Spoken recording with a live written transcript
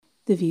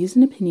The views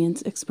and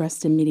opinions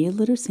expressed in Media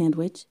Litter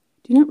Sandwich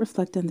do not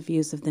reflect on the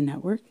views of the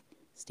network,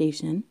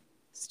 station,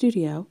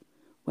 studio,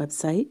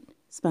 website,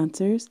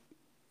 sponsors,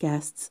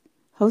 guests,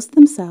 hosts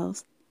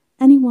themselves,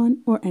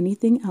 anyone or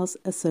anything else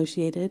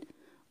associated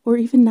or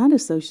even not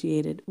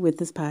associated with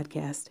this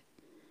podcast.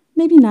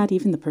 Maybe not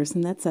even the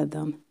person that said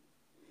them.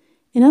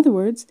 In other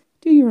words,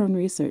 do your own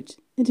research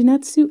and do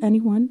not sue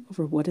anyone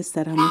over what is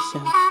said on this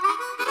show.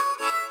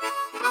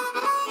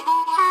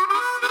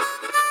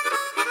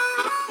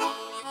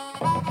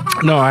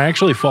 No, I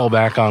actually fall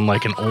back on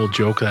like an old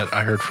joke that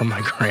I heard from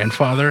my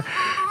grandfather.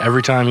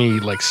 Every time he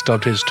like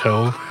stubbed his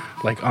toe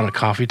like on a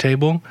coffee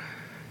table,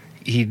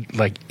 he'd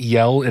like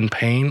yell in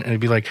pain and he'd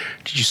be like,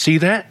 "Did you see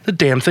that? The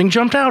damn thing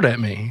jumped out at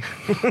me."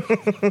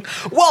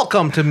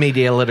 Welcome to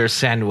Media Litter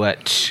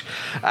Sandwich.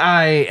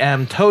 I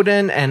am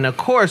Toden, and of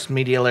course,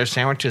 Media Litter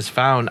Sandwich is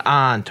found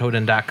on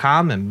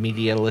Toden.com and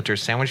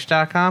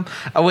MediaLitterSandwich.com.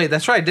 Oh, wait,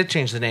 that's right. I did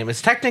change the name.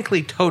 It's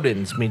technically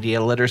Toden's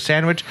Media Litter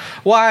Sandwich.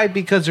 Why?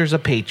 Because there's a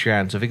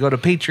Patreon. So if you go to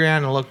Patreon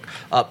and look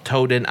up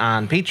Toden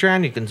on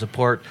Patreon, you can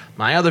support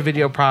my other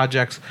video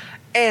projects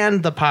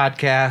and the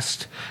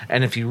podcast.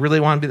 And if you really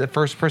want to be the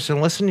first person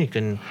to listen, you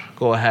can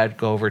go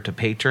over to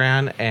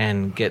Patreon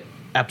and get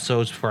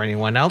episodes for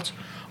anyone else.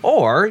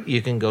 Or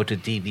you can go to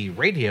DV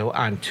Radio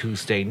on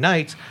Tuesday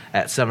nights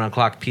at 7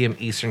 o'clock p.m.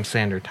 Eastern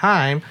Standard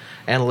Time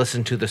and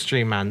listen to the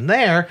stream on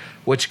there,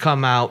 which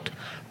come out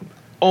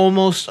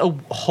almost a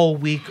whole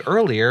week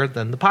earlier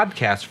than the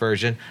podcast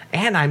version.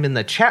 And I'm in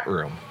the chat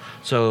room.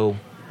 So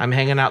I'm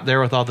hanging out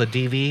there with all the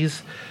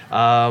DVs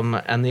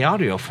and the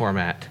audio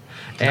format.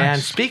 Nice.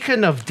 And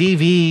speaking of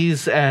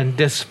DVs and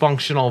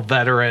dysfunctional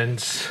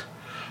veterans,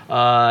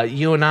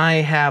 you and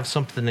I have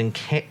something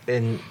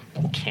in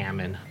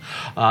common.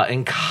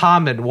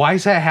 Why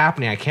is that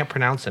happening? I can't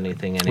pronounce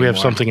anything anymore. We have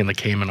something in the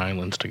Cayman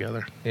Islands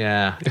together.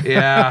 Yeah.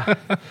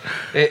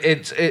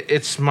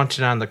 It's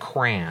munching on the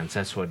crayons.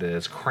 That's what it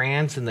is.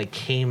 Crayons and the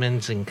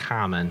Caymans in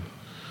common.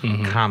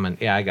 Mm-hmm. Common.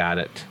 Yeah, I got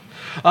it.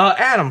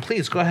 Adam,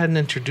 please go ahead and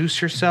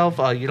introduce yourself.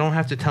 You don't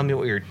have to tell me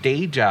what your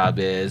day job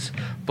is,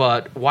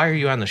 but why are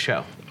you on the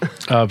show?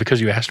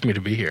 Because you asked me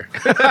to be here.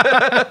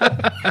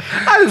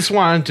 I just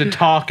wanted to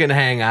talk and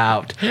hang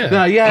out. Yeah.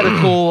 No, you had a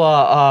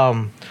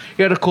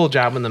cool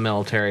job in the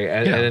military,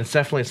 and it's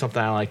definitely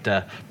something I like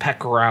to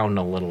peck around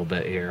a little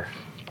bit here.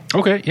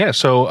 Okay, yeah.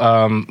 So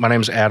my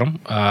name's Adam,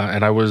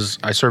 and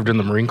I served in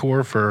the Marine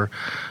Corps for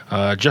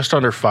just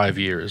under 5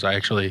 years. I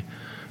actually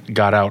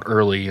got out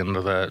early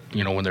into the,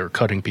 when they were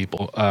cutting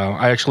people.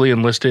 I actually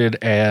enlisted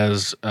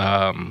as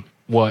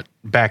what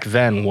back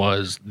then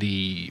was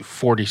the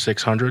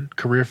 4600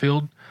 career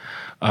field.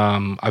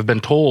 I've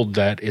been told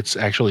that it's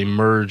actually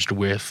merged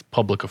with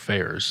public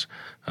affairs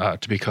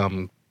to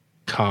become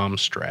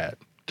CommStrat,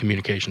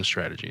 communication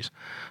strategies.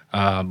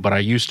 But I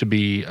used to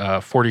be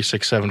a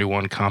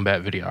 4671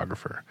 combat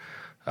videographer.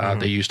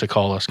 They used to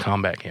call us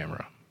combat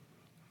camera.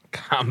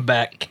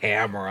 Combat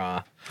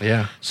camera.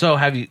 Yeah. So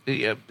have you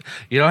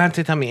don't have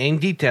to tell me any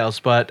details,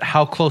 but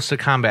how close to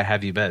combat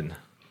have you been?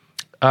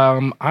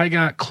 I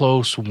got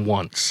close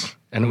once,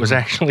 and it was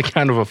actually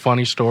kind of a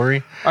funny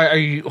story. Are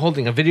you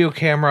holding a video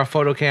camera,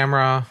 photo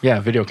camera? Yeah,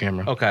 video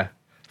camera. Okay.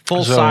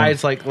 Full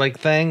size like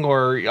thing,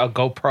 or a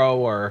GoPro,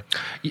 or?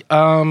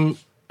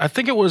 I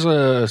think it was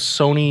a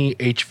Sony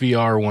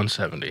HVR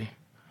 170.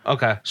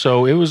 Okay.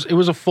 So it was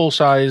a full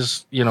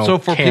size, So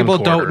for people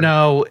who camcorder. don't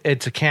know,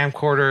 it's a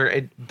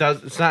camcorder.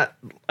 It's not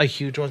a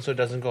huge one, so it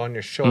doesn't go on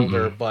your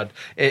shoulder, but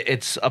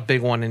it's a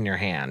big one in your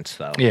hand.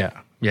 So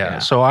Yeah.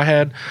 So I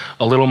had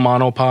a little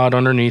monopod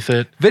underneath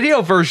it.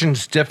 Video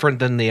version's different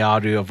than the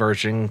audio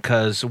version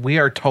because we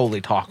are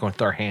totally talking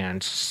with our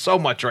hands so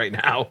much right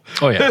now.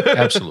 Oh yeah,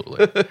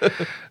 absolutely.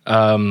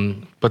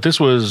 But this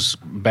was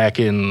back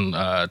in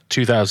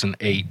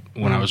 2008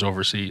 when I was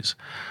overseas.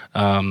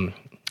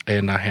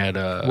 And I had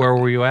Where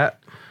were you at?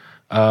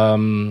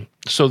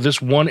 So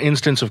this one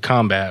instance of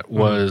combat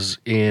was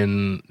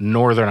in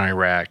northern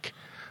Iraq,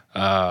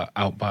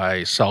 out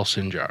by Sal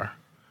Sinjar,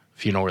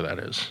 if you know where that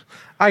is.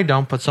 I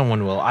don't, but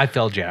someone will. I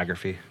failed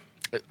geography.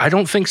 I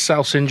don't think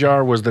Sal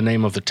Sinjar was the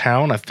name of the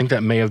town. I think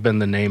that may have been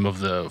the name of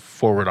the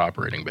forward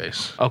operating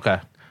base. Okay.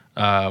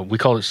 We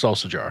called it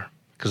Salsajar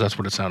because that's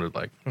what it sounded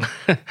like.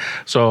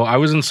 So I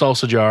was in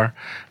Salsajar,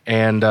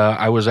 and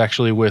I was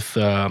actually with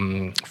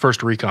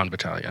 1st Recon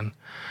Battalion.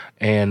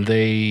 And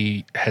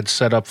they had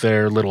set up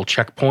their little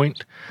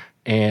checkpoint,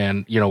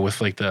 and with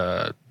like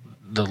the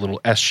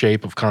little S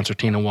shape of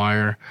concertina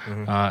wire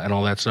and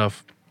all that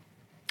stuff.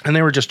 And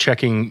they were just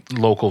checking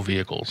local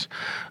vehicles.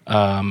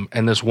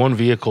 And this one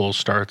vehicle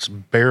starts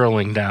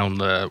barreling down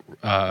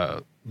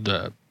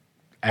the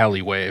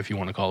alleyway, if you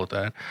want to call it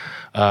that,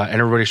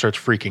 and everybody starts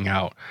freaking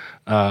out.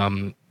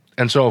 And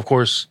so, of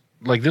course,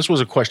 like this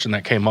was a question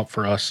that came up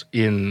for us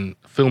in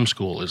film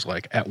school: is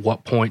like, at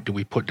what point do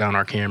we put down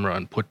our camera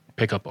and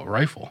pick up a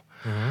rifle?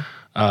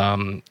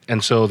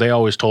 And so they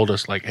always told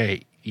us, like,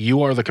 hey,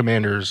 you are the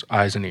commander's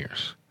eyes and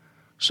ears.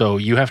 So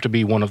you have to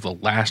be one of the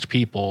last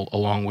people,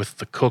 along with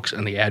the cooks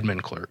and the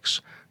admin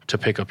clerks, to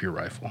pick up your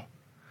rifle.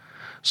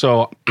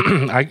 So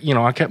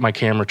I kept my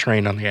camera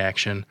trained on the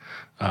action.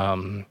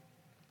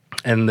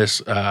 And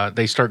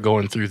they start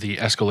going through the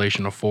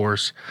escalation of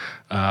force.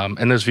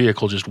 And this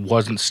vehicle just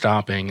wasn't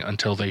stopping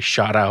until they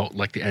shot out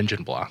like the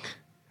engine block.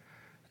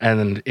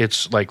 And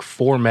it's like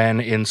 4 men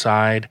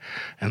inside,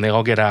 and they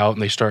all get out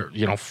and they start,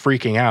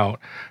 freaking out.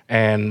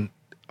 And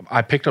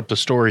I picked up the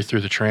story through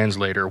the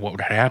translator. What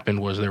would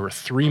happen was there were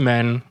 3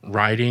 men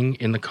riding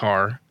in the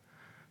car,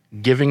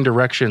 giving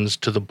directions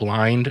to the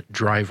blind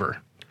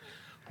driver.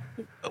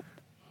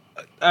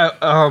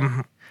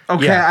 Okay,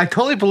 Yeah. I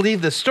totally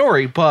believe the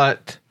story,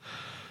 but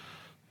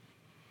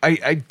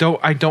I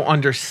don't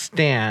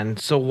understand.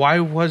 So why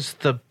was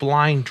the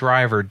blind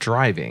driver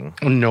driving?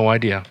 No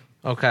idea.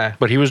 Okay.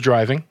 But he was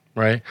driving,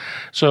 right?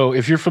 So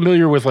if you're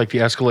familiar with like the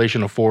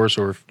escalation of force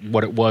or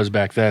what it was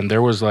back then,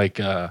 there was like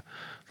a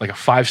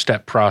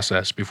 5-step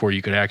process before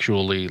you could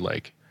actually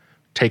like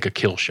take a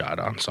kill shot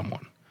on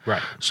someone.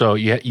 Right. So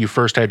you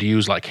first had to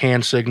use like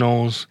hand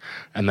signals,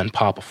 and then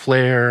pop a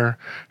flare,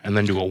 and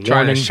then do a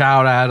Trying warning. to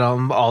shout at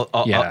them.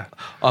 Yeah.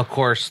 Of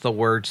course, the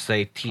words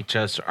they teach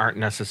us aren't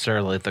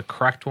necessarily the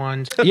correct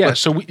ones. Yeah.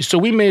 So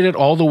we made it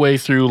all the way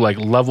through like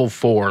level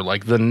 4.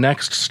 Like the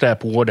next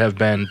step would have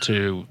been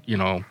to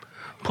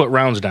put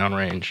rounds down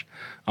range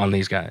on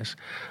these guys.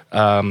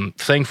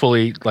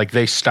 Thankfully, like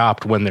they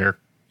stopped when their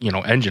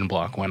engine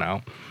block went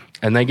out.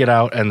 And they get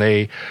out, and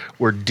they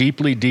were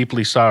deeply,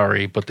 deeply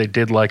sorry, but they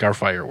did like our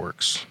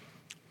fireworks.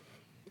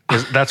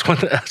 That's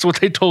what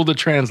they told the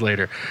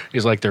translator.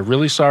 He's like, they're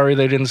really sorry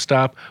they didn't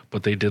stop,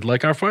 but they did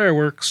like our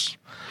fireworks.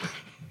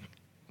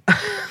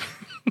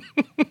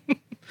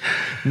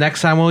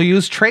 Next time we'll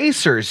use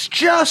tracers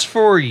just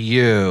for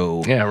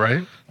you. Yeah,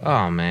 right?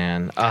 Oh,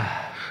 man.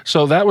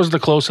 So that was the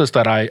closest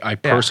that I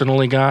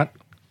personally got.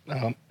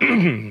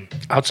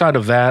 Outside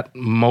of that,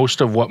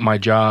 most of what my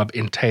job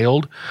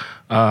entailed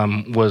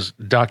was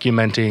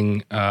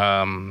documenting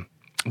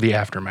the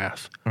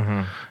aftermath.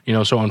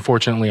 Mm-hmm. So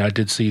unfortunately, I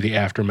did see the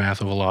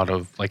aftermath of a lot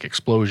of like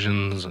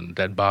explosions and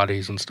dead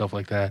bodies and stuff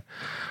like that.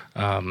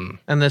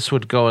 And this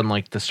would go in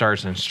like the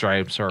Stars and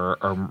Stripes or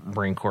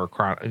Marine Corps.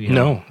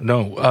 No.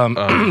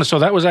 So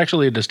that was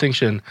actually a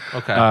distinction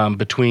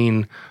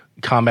between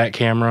combat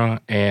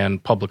camera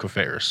and public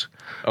affairs.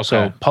 Okay.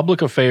 So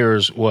public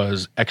affairs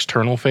was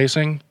external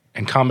facing,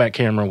 and combat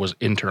camera was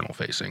internal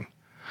facing.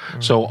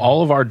 Mm-hmm. So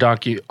all of our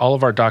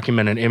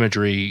documented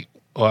imagery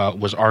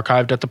was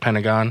archived at the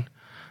Pentagon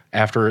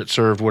after it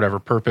served whatever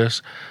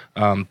purpose.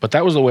 But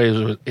that was the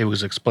way it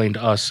was explained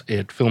to us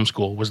at film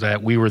school, was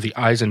that we were the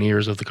eyes and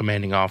ears of the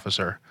commanding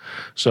officer.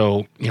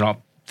 So,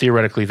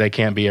 theoretically they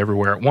can't be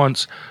everywhere at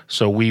once.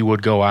 So we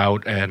would go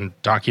out and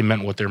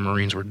document what their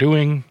Marines were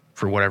doing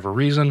for whatever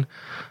reason,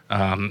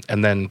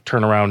 and then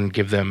turn around and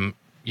give them,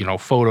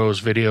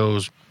 photos,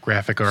 videos,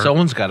 graphic art.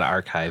 Someone's got to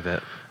archive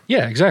it.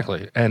 Yeah,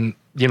 exactly. And,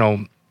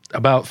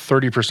 about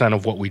 30%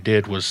 of what we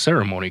did was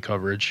ceremony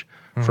coverage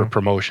for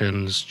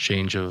promotions,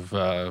 change of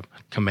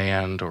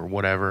command or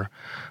whatever.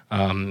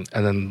 And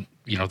then,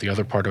 the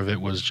other part of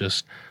it was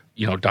just,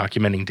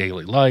 documenting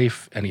daily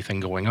life, anything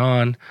going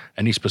on,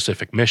 any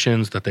specific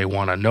missions that they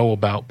want to know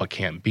about but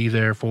can't be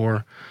there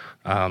for.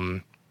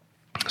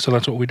 So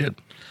that's what we did.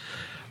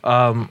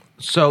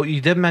 So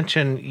you did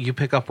mention you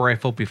pick up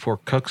rifle before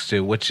cooks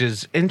do, which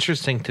is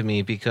interesting to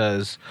me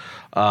because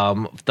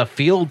the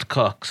field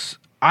cooks,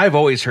 I've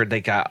always heard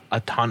they got a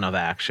ton of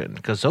action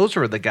because those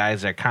were the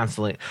guys that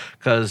constantly,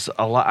 because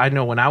I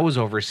know when I was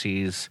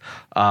overseas,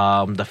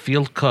 the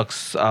field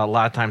cooks, a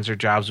lot of times their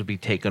jobs would be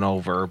taken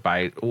over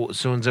by, as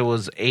soon as it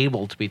was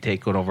able to be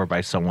taken over by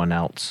someone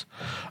else,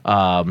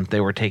 they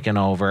were taken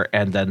over.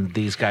 And then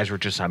these guys were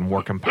just on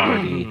working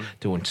party,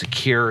 doing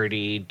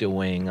security,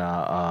 doing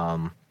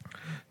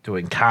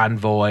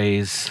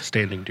convoys,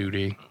 Standing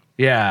duty.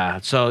 Yeah.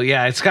 So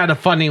yeah, it's kind of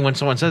funny when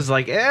someone says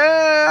like,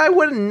 I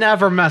would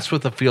never mess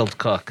with a field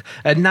cook,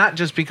 and not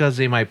just because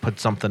they might put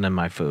something in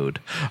my food.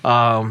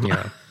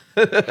 Yeah.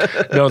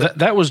 No,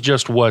 that was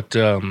just what,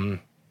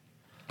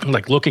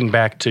 like looking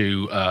back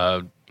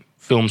to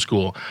film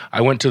school,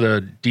 I went to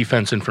the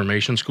Defense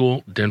Information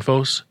School,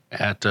 DINFOS,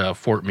 at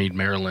Fort Meade,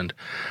 Maryland.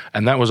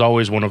 And that was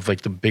always one of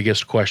like the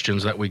biggest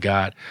questions that we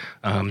got,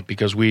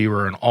 because we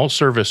were an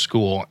all-service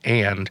school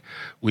and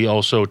we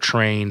also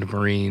trained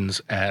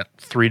Marines at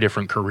 3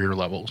 different career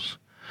levels.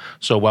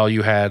 So while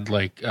you had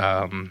like your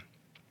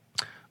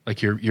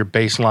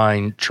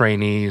baseline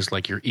trainees,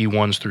 like your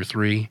E1s through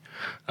 3,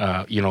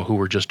 who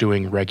were just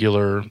doing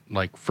regular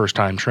like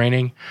first-time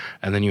training,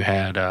 and then you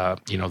had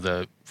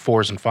the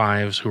 4s and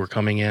 5s who were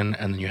coming in,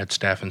 and then you had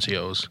staff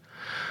NCOs.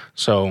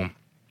 So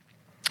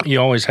you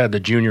always had the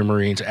junior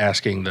Marines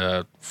asking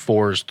the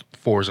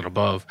 4s and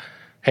above,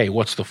 hey,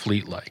 what's the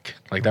fleet like?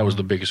 Like that was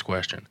the biggest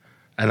question.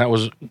 And that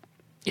was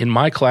in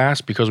my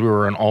class, because we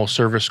were an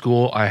all-service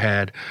school, I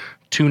had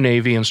 2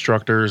 Navy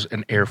instructors,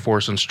 an Air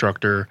Force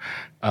instructor,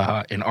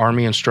 an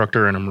Army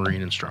instructor, and a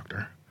Marine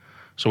instructor.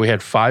 So we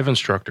had 5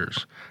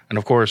 instructors. And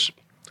of course,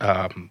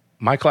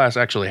 my class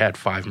actually had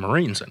 5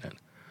 Marines in it.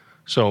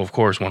 So of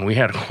course, when we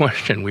had a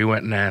question, we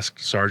went and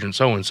asked Sergeant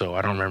so-and-so,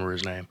 I don't remember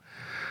his name.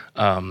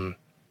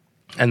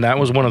 And that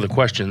was one of the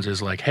questions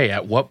is like, hey,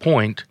 at what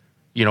point,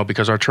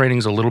 because our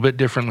training's a little bit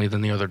differently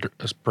than the other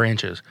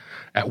branches,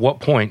 at what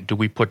point do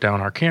we put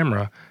down our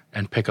camera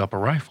and pick up a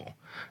rifle?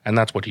 And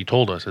that's what he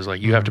told us is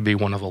like, you have to be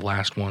one of the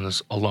last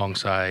ones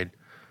alongside,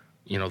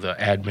 the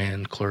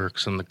admin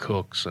clerks and the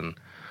cooks and,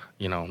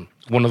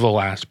 one of the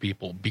last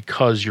people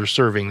because you're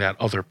serving that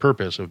other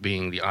purpose of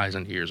being the eyes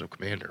and ears of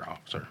commander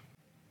officer.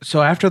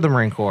 So after the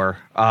Marine Corps,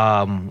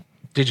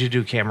 did you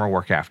do camera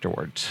work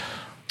afterwards?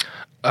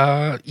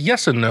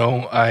 Yes and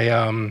no.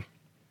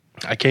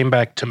 I came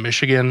back to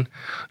Michigan,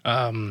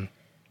 and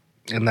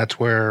that's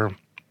where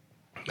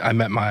I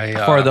met my...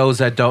 For those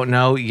that don't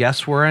know,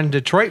 yes, we're in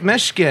Detroit,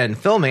 Michigan,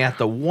 filming at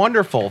the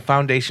wonderful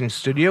Foundation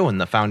Studio in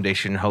the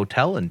Foundation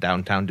Hotel in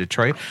downtown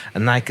Detroit.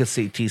 And I could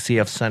see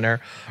TCF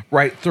Center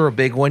right through a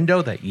big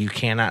window that you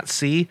cannot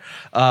see.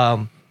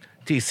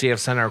 TCF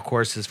Center, of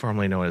course, is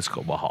formerly known as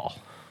Scoba Hall.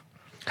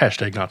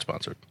 Hashtag not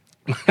sponsored.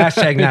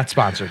 Hashtag not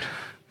sponsored.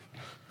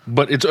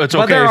 But it's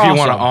okay if you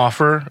want to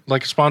offer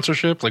like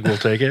sponsorship, like we'll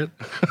take it.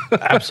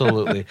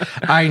 Absolutely.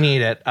 I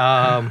need it.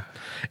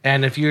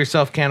 And if you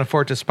yourself can't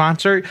afford to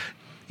sponsor,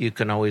 you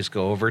can always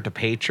go over to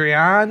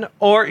Patreon,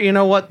 or you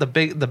know what? The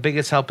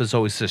biggest help is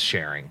always just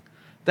sharing.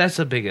 That's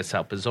the biggest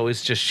help is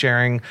always just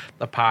sharing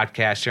the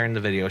podcast, sharing the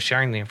video,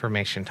 sharing the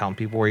information, telling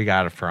people where you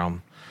got it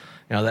from.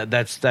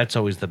 That's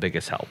always the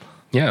biggest help.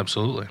 Yeah,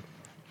 absolutely.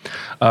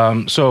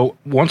 So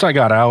once I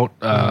got out,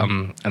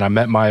 and I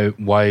met my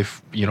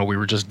wife, we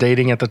were just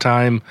dating at the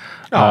time.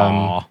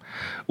 Well,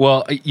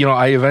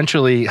 I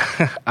eventually,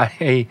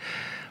 I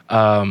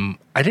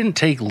didn't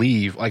take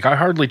leave. Like I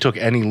hardly took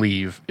any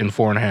leave in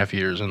 4.5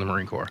 years in the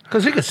Marine Corps.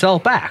 Because you could sell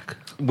it back.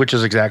 Which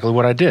is exactly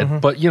what I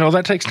did. But,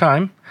 that takes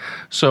time.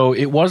 So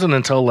it wasn't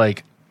until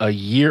like a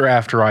year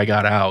after I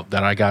got out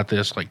that I got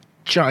this like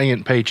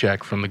giant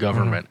paycheck from the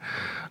government.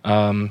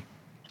 And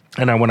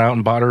I went out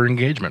and bought her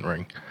engagement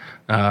ring.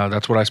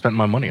 That's what I spent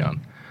my money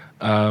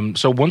on.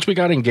 So once we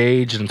got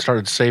engaged and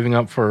started saving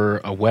up for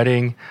a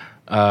wedding,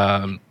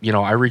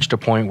 I reached a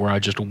point where I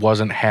just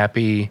wasn't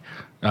happy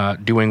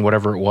doing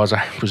whatever it was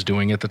I was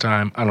doing at the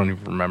time. I don't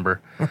even remember.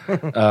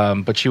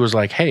 But she was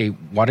like, hey,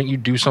 why don't you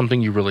do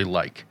something you really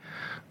like?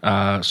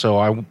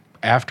 So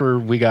after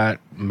we got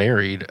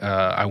married,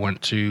 I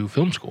went to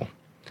film school.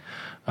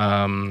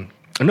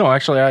 No,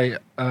 actually,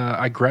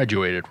 I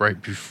graduated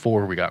right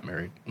before we got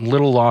married. A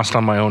little lost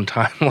on my own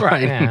timeline.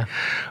 Right, yeah.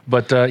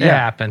 But it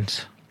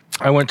happens.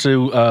 I went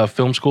to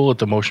film school at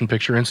the Motion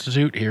Picture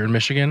Institute here in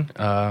Michigan.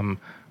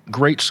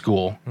 Great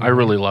school. I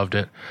really loved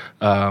it,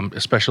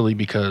 especially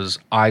because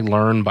I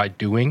learn by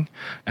doing,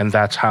 and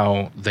that's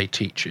how they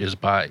teach is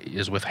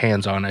with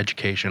hands-on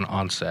education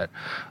on set.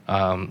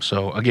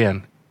 So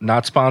again,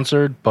 not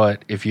sponsored,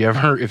 but if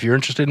you're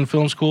interested in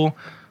film school,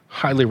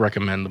 highly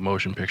recommend the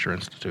Motion Picture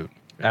Institute.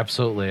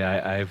 Absolutely.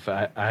 I've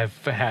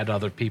had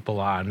other people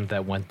on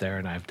that went there,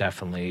 and I've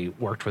definitely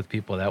worked with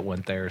people that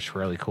went there. It's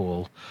really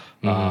cool.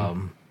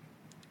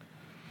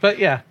 But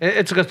yeah,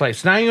 it's a good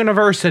place. Not a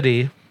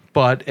university,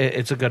 but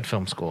it's a good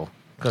film school.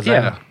 It takes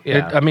about a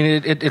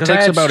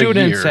year.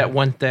 Students that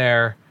went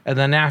there, and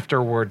then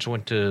afterwards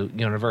went to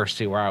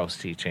university where I was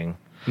teaching.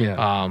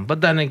 Yeah. But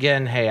then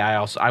again, hey,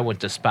 I went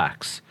to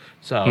Specs,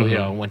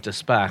 so went to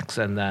Specs,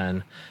 and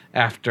then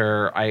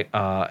after I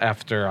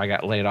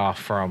got laid off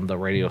from the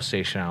radio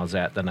station I was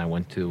at, then I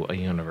went to a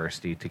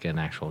university to get an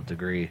actual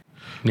degree.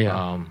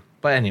 Yeah.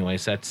 But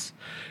anyways, that's,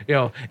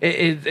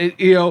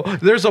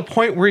 there's a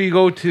point where you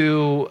go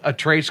to a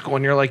trade school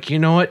and you're like, you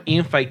know what,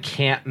 even if I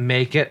can't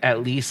make it,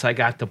 at least I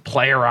got to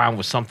play around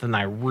with something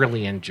I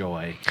really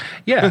enjoy.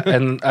 Yeah,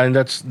 and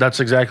that's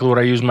exactly what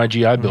I used my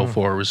GI Bill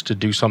for, was to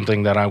do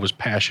something that I was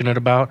passionate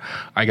about.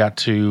 I got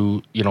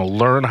to,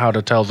 learn how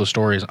to tell the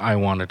stories I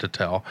wanted to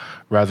tell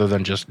rather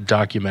than just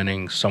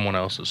documenting someone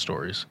else's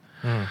stories.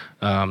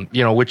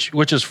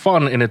 Which is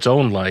fun in its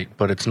own light,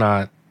 but it's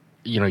not,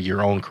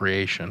 your own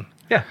creation.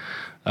 Yeah.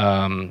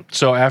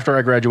 So after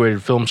I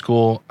graduated film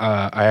school,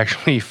 I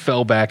actually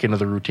fell back into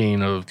the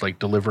routine of like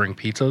delivering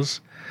pizzas.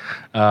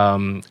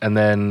 And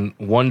then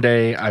one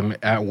day I'm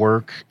at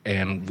work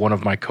and one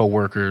of my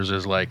coworkers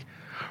is like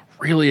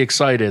really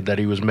excited that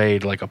he was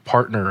made like a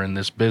partner in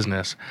this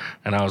business.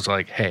 And I was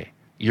like, hey,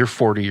 you're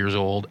 40 years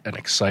old and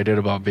excited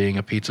about being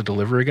a pizza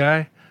delivery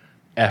guy?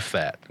 F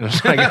that. It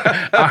was like,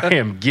 I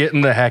am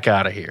getting the heck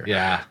out of here.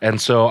 Yeah. And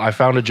so I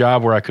found a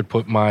job where I could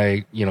put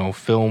my,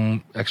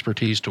 film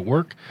expertise to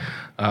work.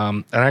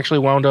 And I actually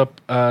wound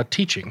up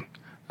teaching,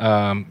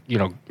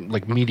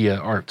 like media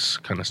arts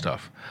kind of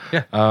stuff.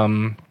 Yeah.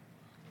 And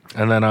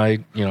then I,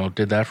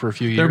 did that for a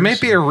few years. There may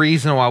be a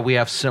reason why we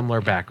have similar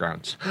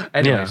backgrounds.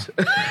 Anyways.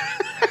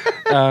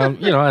 Yeah.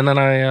 And then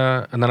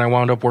I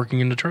wound up working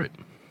in Detroit.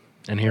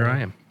 And here I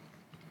am.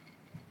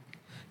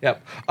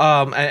 Yep.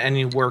 And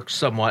you work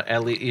somewhat,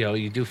 at least,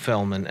 you do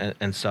film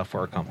and stuff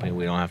for a company.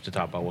 We don't have to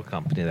talk about what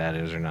company that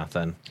is or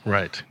nothing.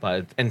 Right.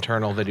 But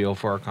internal video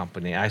for a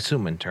company. I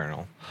assume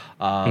internal.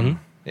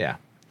 Yeah.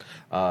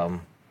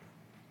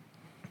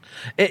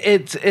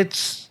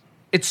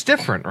 It's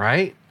different,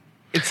 right?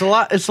 It's a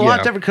lot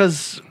different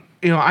because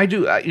I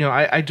do.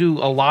 I do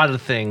a lot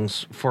of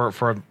things for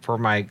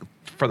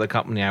the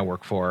company I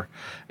work for,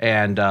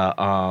 and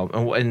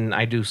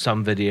I do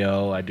some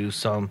video. I do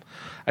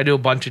a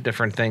bunch of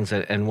different things,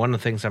 and one of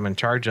the things I'm in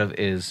charge of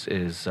is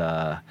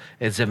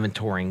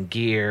inventorying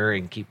gear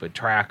and keeping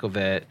track of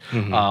it,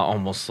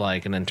 almost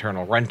like an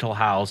internal rental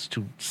house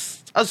to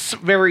a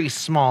very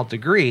small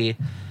degree.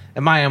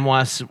 And my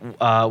MS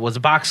was a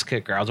box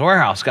kicker. I was a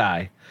warehouse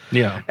guy.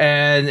 Yeah.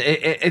 And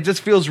it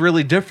just feels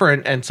really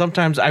different. And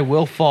sometimes I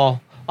will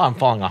fall. Oh, I'm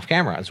falling off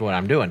camera is what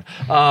I'm doing.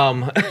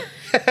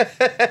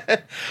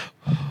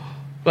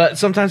 But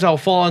sometimes I'll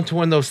fall into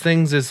one of those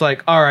things is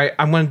like, all right,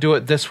 I'm going to do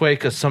it this way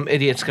because some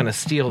idiot's going to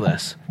steal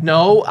this.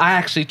 No, I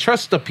actually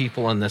trust the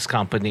people in this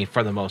company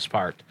for the most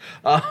part.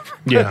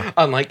 Yeah.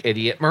 Unlike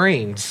idiot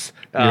Marines,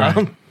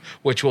 Right.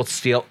 which will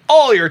steal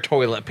all your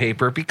toilet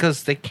paper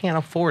because they can't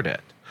afford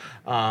it.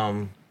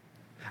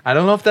 I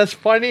don't know if that's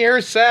funny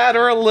or sad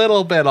or a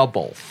little bit of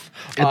both.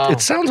 It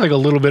sounds like a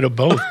little bit of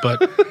both,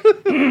 but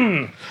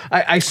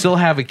I still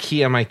have a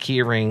key on my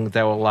key ring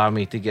that will allow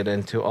me to get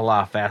into a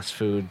lot of fast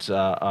foods,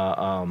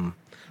 TP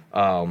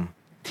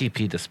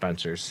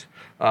dispensers.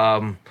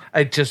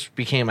 It just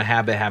became a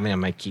habit having on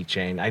my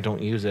keychain. I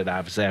don't use it,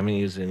 obviously. I haven't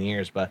used it in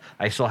years, but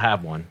I still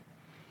have one.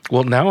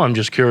 well, now I'm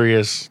just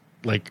curious,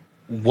 like,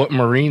 what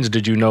Marines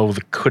did you know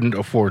that couldn't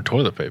afford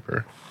toilet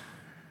paper?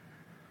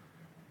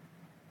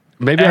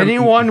 Maybe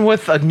Anyone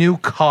with a new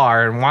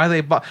car and why they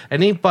bought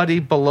anybody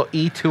below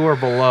E2 or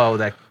below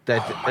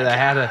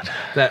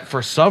that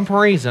for some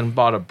reason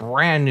bought a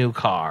brand new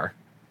car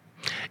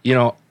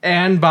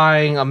and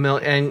buying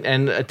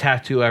and a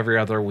tattoo every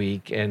other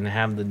week and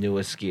have the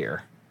newest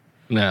gear.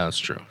 No, that's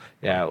true.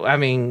 Yeah, I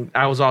mean,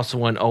 I was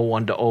also in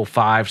 01 to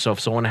 05, so if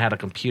someone had a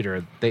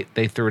computer,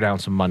 they threw down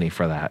some money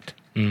for that.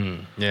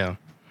 Yeah.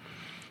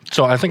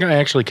 So I think I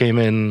actually came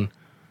in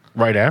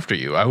right after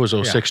you. I was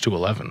 06 to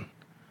 11.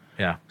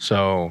 Yeah.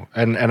 So,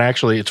 and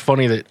actually, it's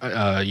funny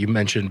that you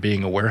mentioned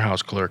being a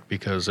warehouse clerk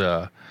because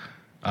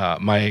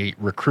my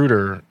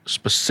recruiter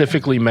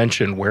specifically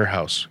mentioned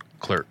warehouse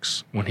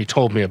clerks when he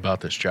told me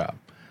about this job.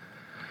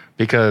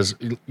 Because,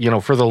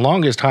 for the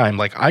longest time,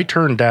 like, I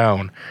turned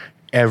down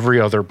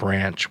every other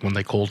branch when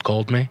they cold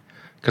called me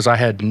because I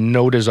had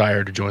no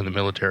desire to join the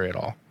military at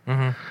all.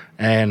 Mm-hmm.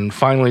 And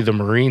finally, the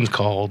Marines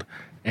called,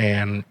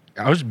 and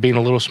I was being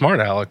a little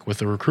smart aleck with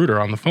the recruiter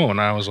on the phone.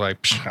 I was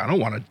like, I don't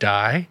want to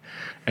die.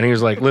 And he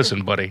was like,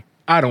 listen, buddy,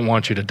 I don't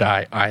want you to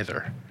die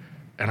either.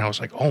 And I was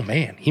like, oh,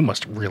 man, he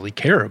must really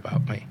care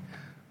about me.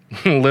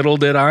 Little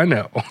did I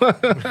know.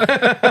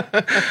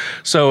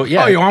 So,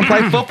 yeah. Oh, you want to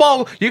play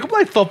football? You can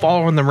play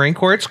football in the Marine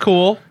Corps. It's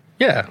cool.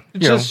 Yeah. It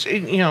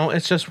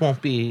just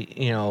won't be,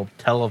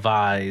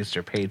 televised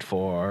or paid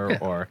for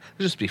or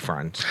just be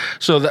friends.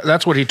 So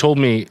that's what he told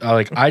me.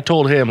 Like, I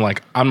told him,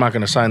 like, I'm not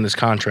going to sign this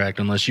contract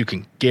unless you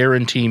can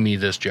guarantee me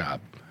this job.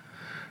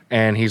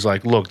 And he's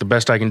like, look, the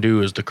best I can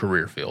do is the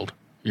career field.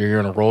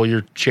 You're going to roll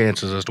your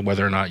chances as to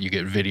whether or not you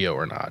get video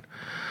or not.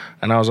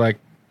 And I was like,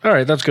 all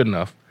right, that's good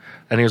enough.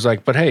 And he was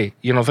like, but hey,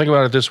 think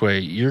about it this way.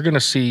 You're going to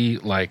see,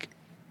 like,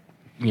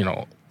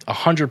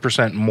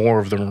 100% more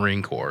of the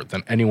Marine Corps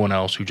than anyone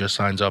else who just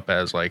signs up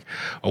as, like,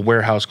 a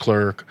warehouse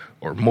clerk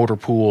or motor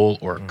pool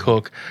or a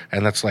cook.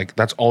 And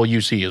that's all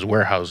you see is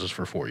warehouses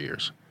for 4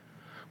 years.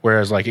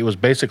 Whereas, like, it was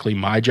basically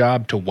my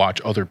job to watch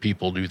other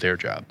people do their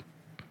job.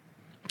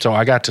 So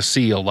I got to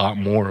see a lot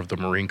more of the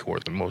Marine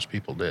Corps than most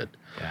people did.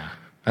 Yeah.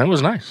 And it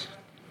was nice.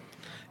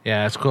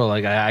 Yeah, it's cool.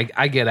 Like,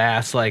 I get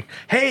asked, like,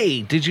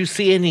 hey, did you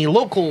see any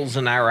locals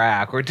in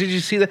Iraq? Or did you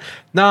see that?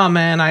 No,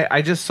 man,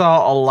 I just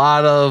saw a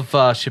lot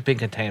of shipping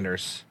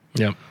containers.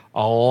 Yep.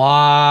 A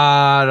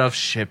lot of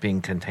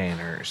shipping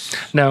containers.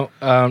 Now,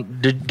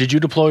 did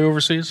you deploy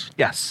overseas?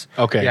 Yes.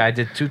 Okay. Yeah, I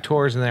did 2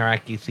 tours in the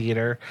Iraqi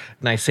theater.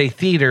 And I say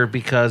theater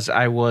because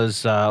I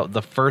was,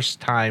 the first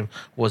time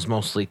was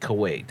mostly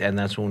Kuwait. And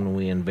that's when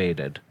we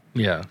invaded.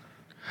 Yeah.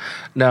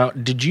 Now,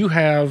 did you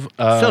have...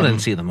 Still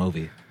didn't see the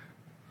movie.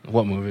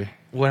 What movie?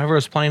 Whatever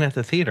was playing at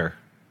the theater.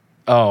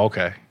 Oh,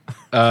 okay.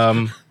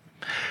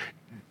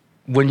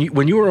 When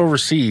you were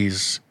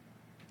overseas,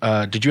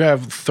 did you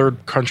have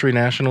third country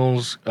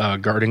nationals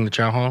guarding the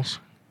chow halls?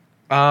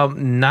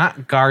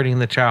 Not guarding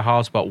the chow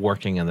halls, but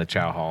working in the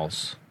chow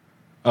halls.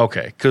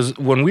 Okay, because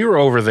when we were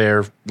over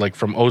there, like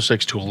from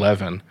 06 to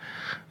 11,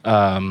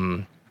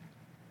 God,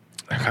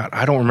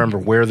 I don't remember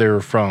where they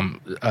were from.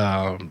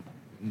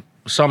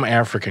 Some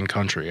African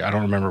country. I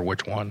don't remember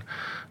which one.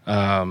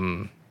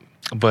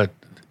 But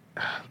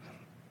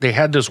they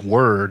had this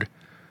word,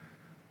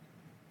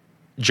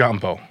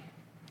 jumbo.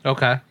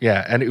 Okay.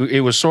 Yeah, and it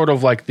was sort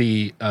of like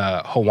the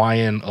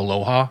Hawaiian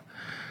aloha.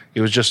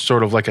 It was just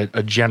sort of like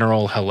a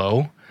general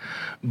hello.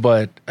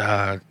 But,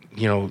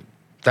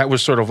 that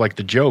was sort of like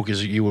the joke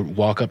is you would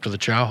walk up to the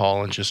chow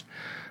hall and just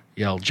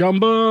yell,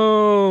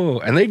 Jumbo!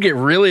 And they'd get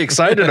really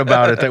excited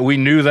about it that we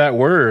knew that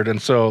word. And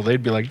so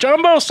they'd be like,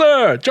 Jumbo,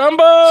 sir!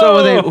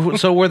 Jumbo!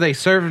 So were they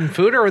serving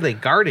food or were they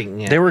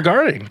guarding it? They were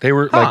guarding. They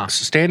were like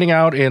standing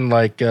out in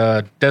like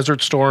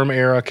Desert Storm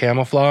era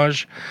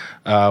camouflage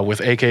with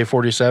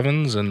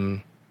AK-47s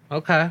and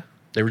Okay.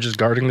 They were just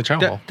guarding the chow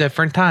hall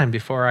Different time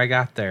before I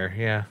got there.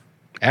 Yeah.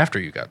 after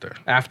you got there.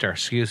 After,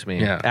 excuse me.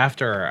 Yeah.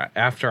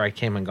 After I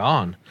came and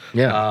gone.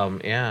 Yeah.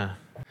 Yeah.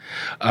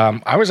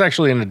 I was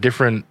actually in a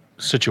different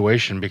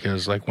situation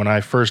because, like, when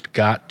I first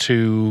got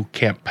to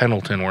Camp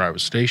Pendleton, where I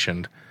was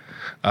stationed,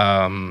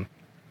 I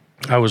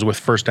was with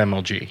 1st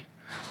MLG,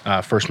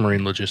 1st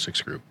Marine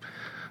Logistics Group.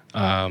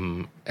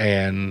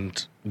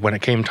 And when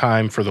it came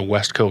time for the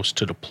West Coast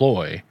to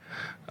deploy,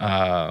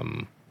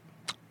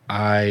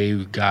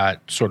 I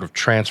got sort of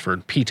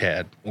transferred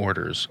PTAD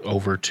orders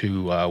over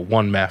to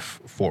 1 MEF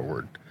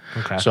forward.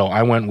 Okay. So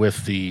I went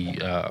with the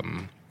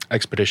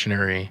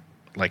expeditionary,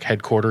 like,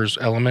 headquarters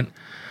element,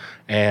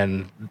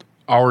 and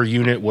our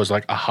unit was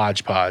like a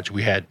hodgepodge.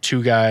 We had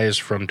 2 guys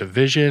from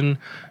division,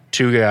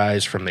 2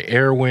 guys from the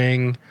air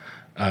wing,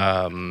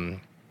 at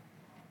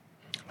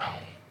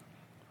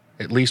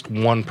least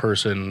 1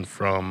 person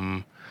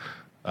from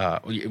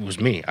it was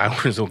me. I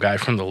was the guy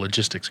from the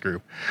logistics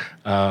group,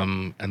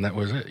 and that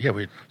was it. Yeah,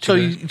 we. So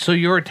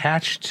you were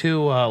attached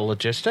to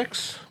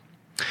logistics?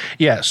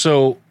 Yeah.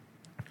 So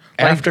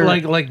after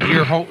like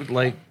your whole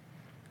like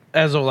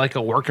as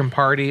a working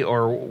party,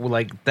 or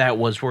like that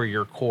was where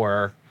your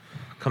core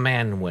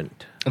command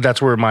went?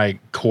 That's where my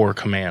core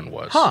command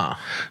was. Huh.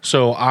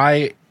 So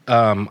I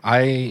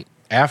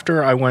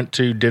after I went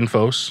to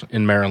Dinfos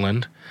in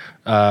Maryland,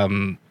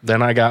 then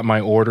I got my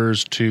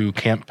orders to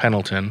Camp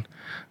Pendleton.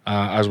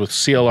 I was with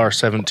CLR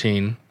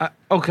 17.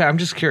 Okay, I'm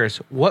just curious.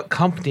 What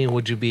company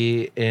would you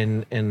be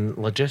in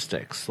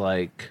logistics?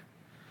 Like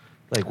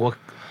what?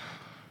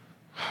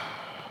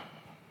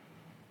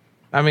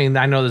 I mean,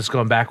 I know this is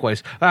going back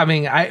ways. I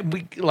mean,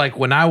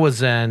 when I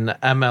was in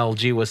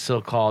MLG was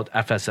still called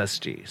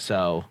FSSG.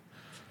 So,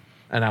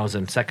 and I was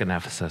in 2nd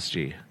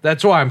FSSG.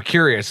 That's why I'm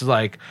curious.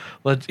 Like,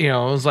 it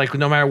was like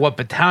no matter what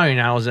battalion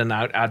I was in,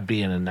 I'd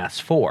be in an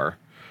S4.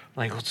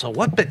 Like, so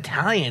what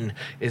battalion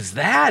is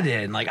that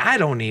in? Like, I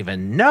don't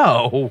even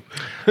know.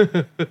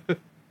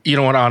 You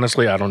know what?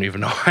 Honestly, I don't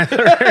even know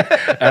either.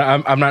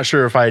 I'm not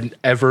sure if I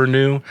ever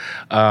knew.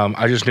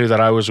 I just knew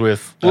that I was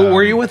with. Well,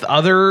 were you with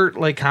other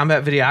like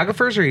combat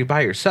videographers, or are you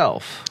by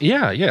yourself?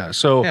 Yeah.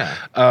 So,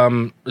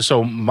 Yeah.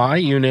 So my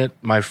unit,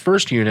 my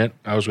first unit,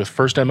 I was with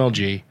 1st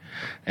MLG,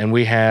 and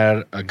we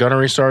had a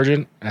gunnery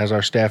sergeant as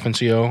our staff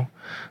NCO.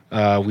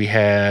 We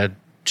had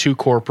 2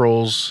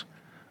 corporals,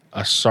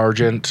 a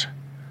sergeant,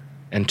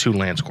 and 2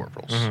 lance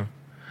corporals.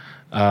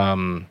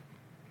 Mm-hmm.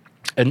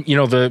 And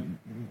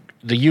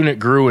the unit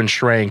grew and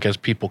shrank as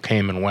people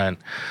came and went.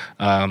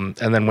 And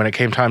then when it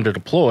came time to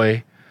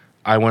deploy,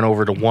 I went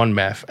over to 1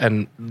 MEF,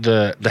 and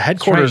the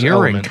headquarters you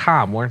were in element.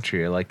 comm, weren't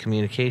you? Like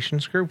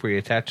communications group? Were you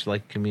attached to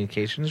like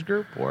communications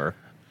group or?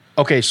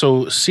 Okay,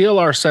 so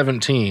CLR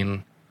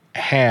 17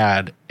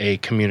 had a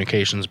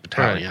communications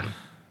battalion,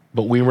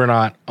 but we were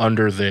not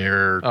under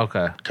their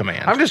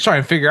command. I'm just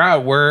trying to figure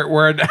out where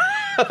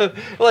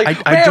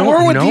like, I don't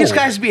where would know. these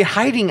guys be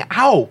hiding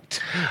out?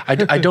 I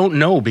don't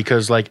know,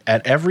 because like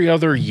at every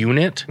other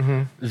unit,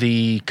 Mm-hmm.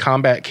 the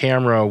combat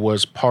camera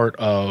was part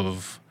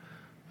of.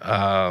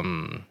 I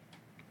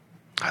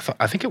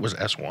think it was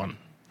S1.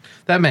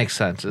 That makes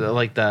sense.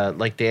 Like the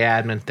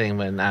admin thing,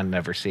 when I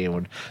never see it.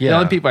 The Yeah.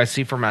 only people I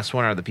see from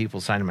S1 are the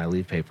people signing my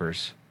leave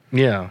papers.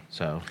 Yeah.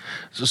 So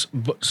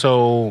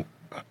So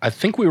I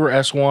think we were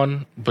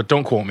S1, but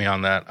don't quote me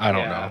on that. I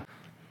don't know.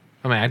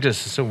 I mean, I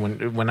just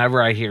assume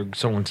whenever I hear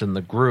someone's in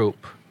the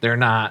group, they're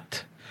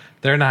not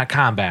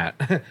combat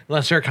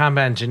unless they're a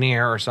combat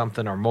engineer or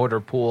something, or motor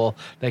pool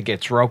that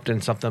gets roped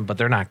in something, but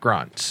they're not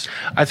grunts.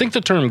 I think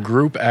the term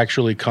group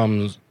actually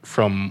comes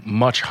from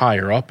much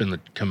higher up in the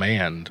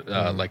command,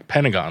 like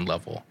Pentagon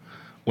level,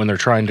 when they're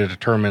trying to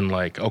determine,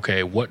 like,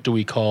 okay, what do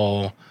we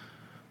call,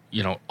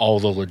 all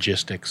the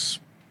logistics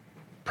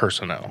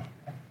personnel?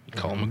 You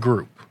call them a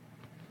group,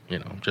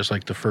 just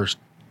like the first,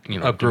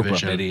 A group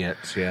division. of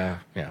idiots, yeah.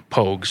 Yeah,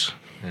 pogues.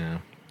 Yeah.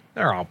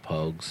 They're all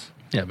pogues.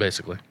 Yeah,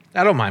 basically.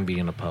 I don't mind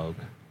being a pogue.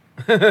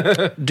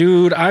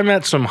 Dude, I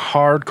met some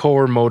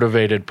hardcore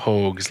motivated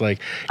pogues, like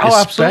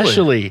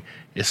especially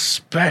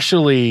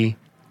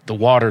the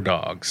water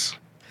dogs.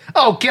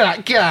 Oh,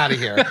 get out of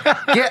here.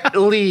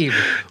 Leave.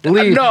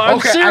 No, I'm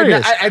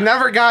serious. I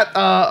never got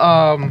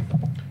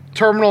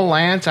Terminal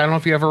Lance. I don't know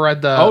if you ever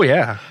read the... Oh,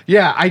 yeah.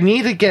 Yeah, I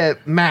need to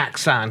get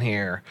Max on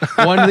here.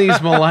 One of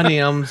these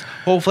millenniums.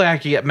 Hopefully I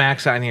can get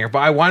Max on here. But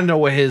I want to know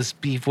what his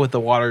beef with the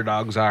water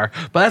dogs are.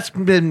 But that's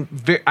been...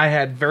 I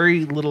had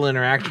very little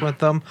interaction with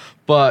them.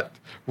 But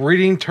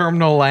reading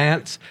Terminal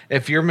Lance,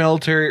 if you're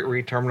military,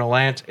 read Terminal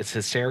Lance. It's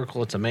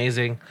hysterical. It's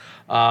amazing.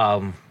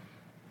 Or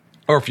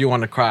if you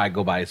want to cry,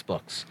 go buy his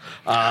books.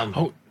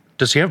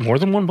 Does he have more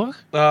than one book?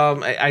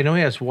 I know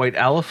he has White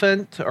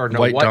Elephant, or no,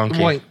 White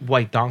Donkey.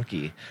 White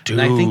Donkey. Dude.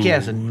 And I think he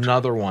has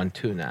another one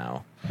too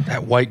now.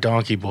 That White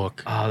Donkey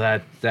book. Oh,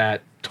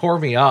 that tore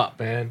me up,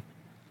 man.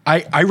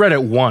 I read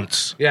it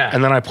once. Yeah.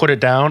 And then I put it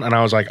down, and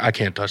I was like, I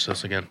can't touch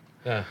this again.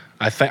 Yeah.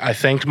 I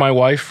thanked my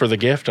wife for the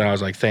gift, and I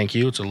was like, thank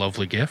you. It's a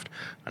lovely gift.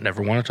 I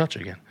never want to touch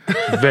it again.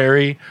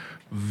 Very,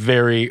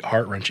 very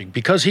heart-wrenching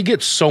because he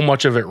gets so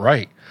much of it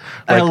right.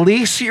 At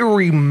least you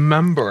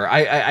remember.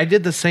 I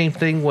did the same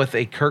thing with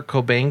a Kurt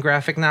Cobain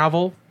graphic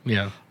novel.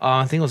 Yeah.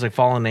 I think it was like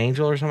Fallen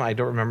Angel or something. I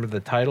don't remember the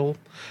title.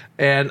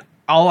 And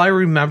all I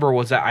remember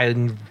was that I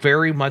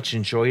very much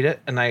enjoyed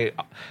it.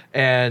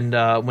 And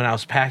when I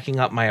was packing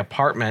up my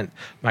apartment,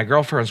 my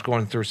girlfriend was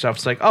going through stuff.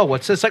 It's like, oh,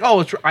 what's this? Like,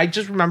 oh, I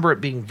just remember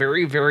it being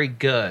very, very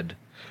good.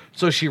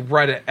 So she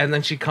read it, and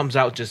then she comes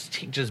out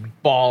just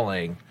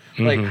bawling.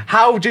 Like,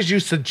 how did you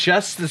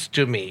suggest this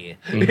to me?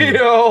 You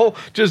know,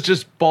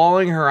 just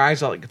bawling her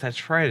eyes out. Like,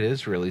 that's right, it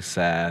is really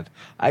sad.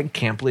 I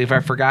can't believe I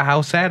forgot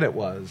how sad it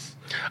was.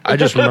 I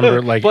just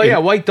remember like,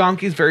 but White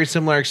Donkey's very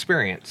similar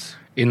experience.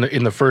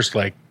 In the first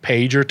like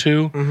page or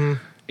two,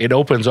 it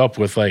opens up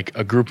with like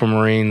a group of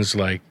Marines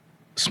like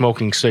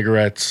smoking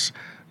cigarettes,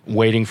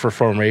 waiting for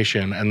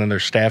formation, and then their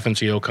staff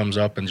NCO comes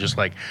up and just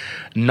like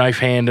knife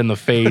hand in the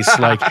face,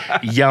 like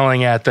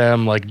yelling at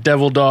them like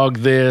devil dog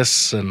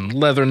this and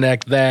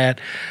leatherneck that.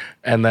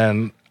 And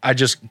then I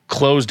just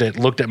closed it,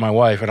 looked at my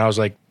wife, and I was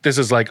like, this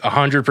is like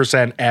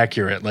 100%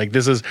 accurate. Like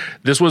this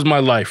was my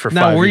life for 5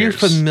 years. Now, were you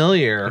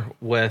familiar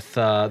with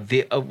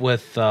the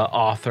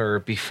author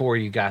before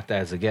you got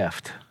that as a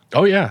gift?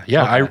 Oh yeah.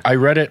 Okay. I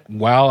read it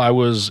while I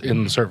was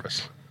in the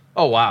service.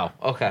 Oh wow.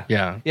 Okay.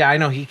 Yeah. Yeah, I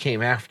know he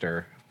came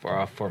after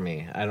for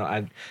me.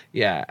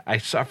 I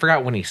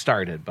forgot when he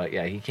started, but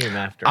yeah, he came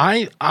after.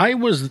 I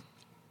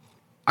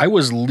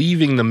was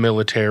leaving the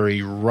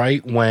military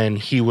right when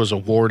he was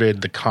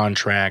awarded the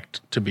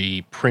contract to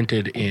be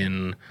printed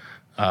in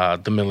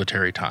the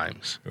Military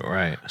Times.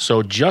 Right.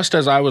 So just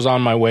as I was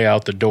on my way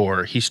out the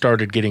door, he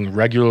started getting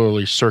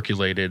regularly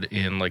circulated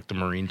in like the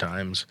Marine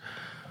Times.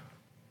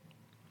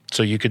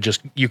 So you could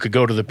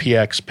go to the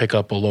PX, pick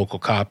up a local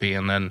copy,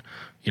 and then,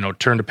 you know,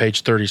 turn to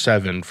page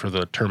 37 for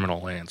the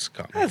Terminal Lance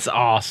copy. That's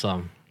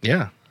awesome.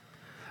 Yeah.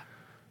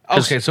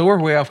 Okay, so we're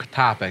way off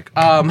topic.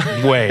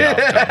 Way off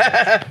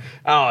topic.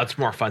 Oh, it's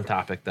more fun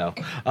topic though.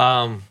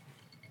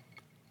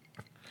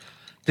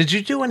 Did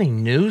you do any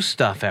news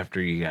stuff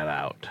after you got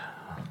out?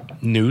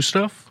 New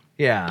stuff?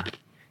 Yeah.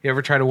 You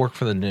ever try to work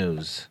for the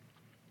news?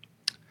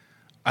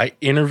 I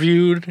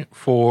interviewed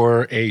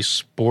for a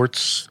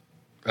sports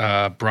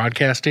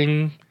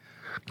broadcasting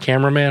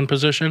cameraman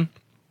position,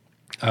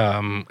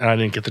 and I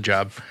didn't get the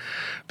job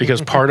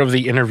because part of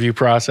the interview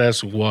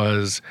process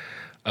was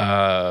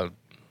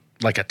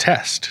like a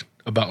test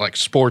about like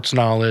sports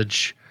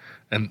knowledge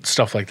and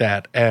stuff like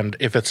that. And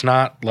if it's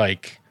not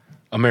like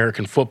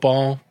American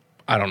football,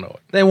 I don't know it.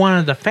 They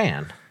wanted a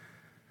fan.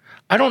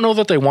 I don't know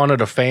that they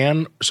wanted a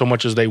fan so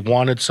much as they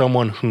wanted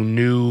someone who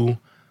knew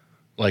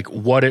like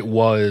what it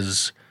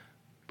was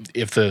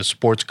if the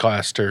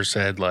sportscaster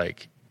said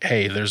like,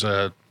 hey, there's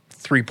a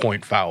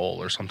 3-point foul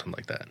or something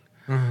like that.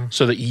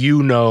 So that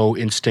you know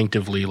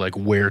instinctively like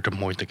where to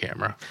point the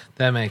camera.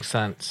 That makes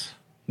sense.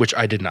 Which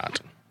I did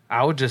not.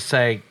 I would just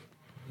say,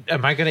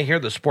 am I going to hear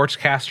the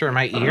sportscaster in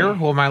my ear?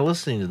 Who am I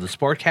listening to, the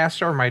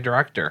sportcaster or my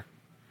director?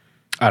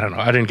 I don't know.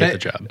 I didn't get the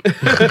job.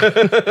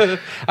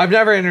 I've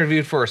never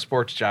interviewed for a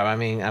sports job. I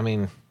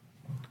mean,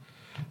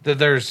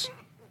 that's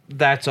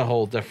a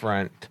whole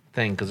different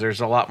thing because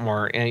there's a lot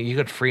more. And you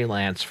could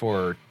freelance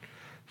for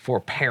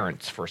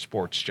parents for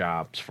sports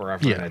jobs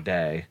forever and a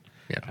day.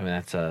 Yeah. I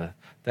mean,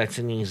 that's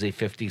an easy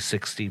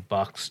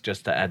 $50-$60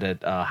 just to edit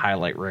a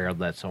highlight reel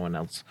that someone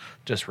else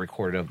just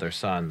recorded of their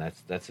son.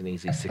 That's an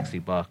easy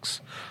 $60.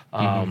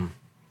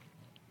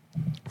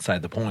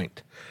 Beside the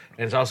point.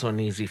 And it's also an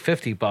easy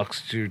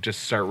 $50 to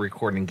just start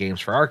recording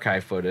games for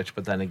archive footage.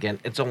 But then again,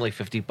 it's only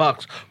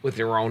 $50 with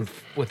your own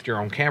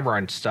camera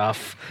and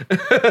stuff.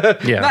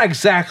 Yeah. Not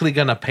exactly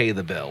gonna pay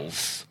the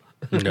bills.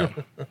 No.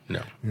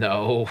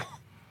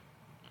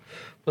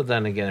 But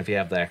then again, if you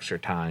have the extra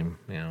time,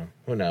 you know,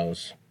 who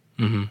knows?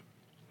 Mm-hmm.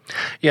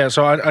 Yeah,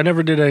 so I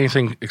never did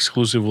anything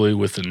exclusively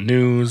with the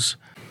news.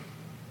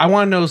 I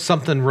want to know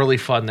something really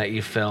fun that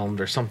you filmed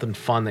or something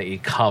fun that you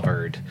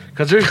covered.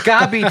 Because there's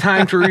got to be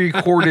times where you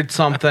recorded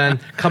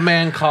something,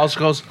 command calls,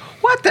 goes,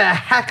 what the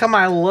heck am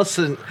I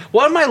listening?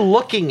 What am I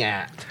looking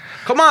at?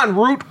 Come on,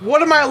 Root,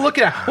 what am I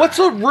looking at? What's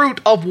the root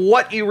of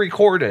what you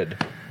recorded?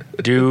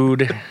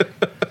 Dude,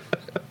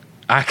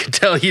 I could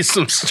tell you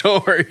some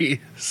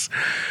stories.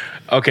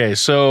 Okay,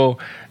 so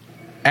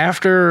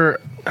after,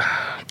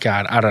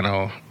 God, I don't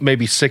know,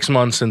 maybe 6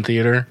 months in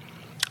theater,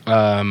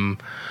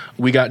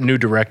 we got new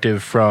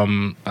directive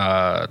from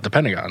the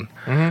Pentagon,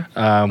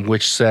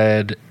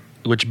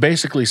 which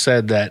basically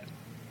said that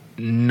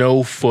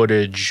no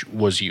footage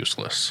was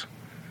useless.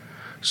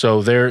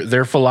 So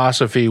their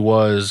philosophy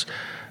was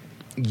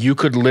you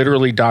could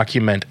literally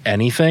document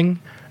anything,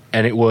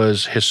 and it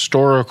was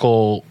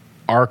historical,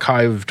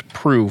 archived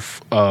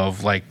proof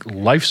of like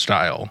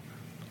lifestyle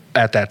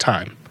at that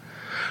time.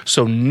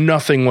 So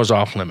nothing was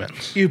off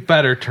limits. You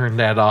better turn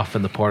that off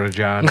in the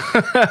Porta-John.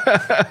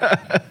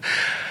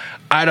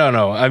 I don't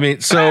know. I mean,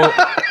 so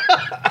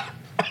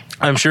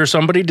I'm sure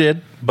somebody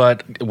did,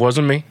 but it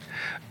wasn't me.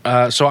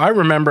 So I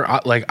remember,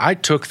 I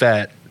took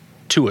that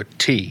to a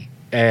T.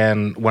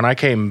 And when I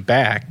came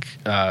back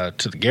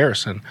to the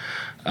garrison,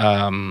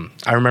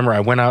 I remember I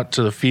went out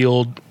to the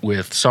field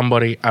with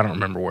somebody, I don't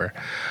remember where,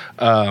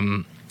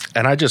 and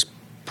I just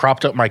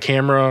propped up my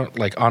camera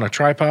like on a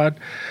tripod,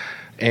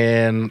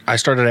 and I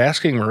started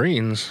asking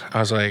Marines. I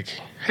was like,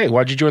 hey,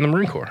 why'd you join the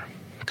Marine Corps?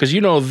 Because,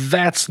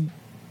 that's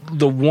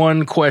the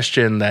one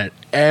question that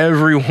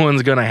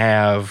everyone's going to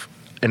have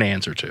an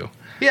answer to.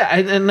 Yeah,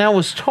 and I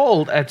was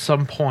told at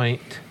some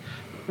point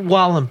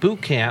while in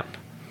boot camp,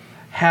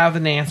 have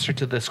an answer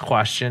to this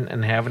question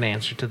and have an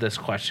answer to this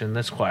question.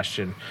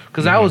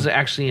 Because I was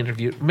actually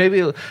interviewed.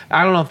 Maybe,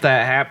 I don't know if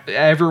that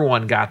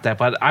everyone got that,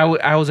 but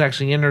I was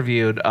actually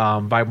interviewed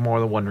by more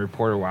than one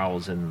reporter while I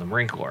was in the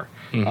Marine Corps.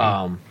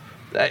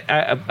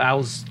 I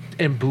was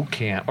in boot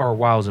camp, or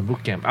while I was in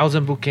boot camp. I was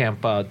in boot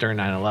camp during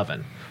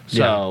 9/11.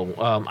 So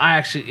I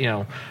actually,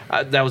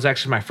 that was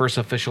actually my first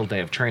official day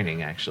of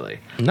training, actually.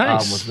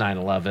 Nice. Was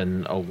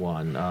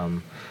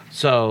 9/11/01.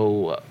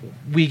 So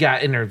we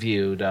got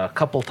interviewed a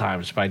couple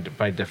times by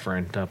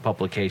different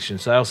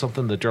publications. So that was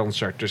something the drill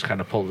instructors kind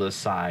of pulled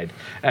aside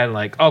and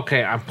like,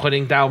 okay, I'm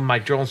putting down my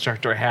drill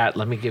instructor hat.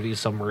 Let me give you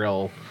some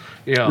real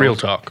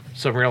talk.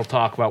 Some real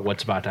talk about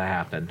what's about to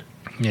happen.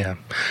 Yeah.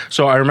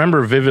 So I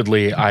remember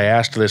vividly, I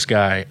asked this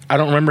guy, I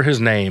don't remember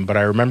his name, but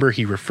I remember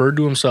he referred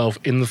to himself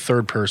in the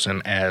third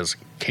person as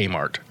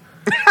Kmart.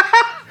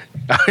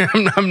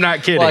 I'm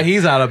not kidding. Well,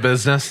 he's out of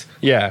business.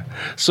 Yeah.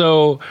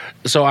 So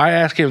I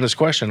asked him this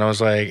question. I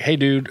was like, hey,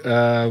 dude,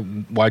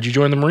 why'd you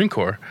join the Marine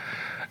Corps?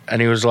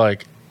 And he was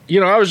like,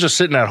 I was just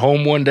sitting at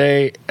home one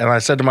day, and I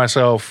said to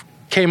myself,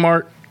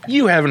 Kmart,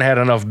 you haven't had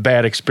enough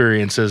bad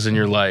experiences in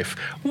your life.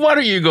 Why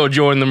don't you go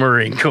join the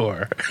Marine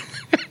Corps?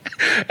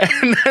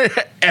 And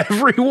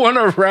everyone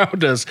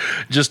around us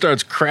just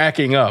starts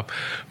cracking up.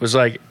 It was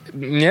like,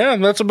 yeah,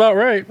 that's about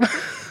right.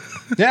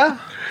 Yeah.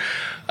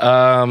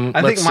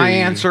 I think my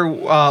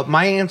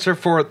answer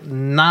for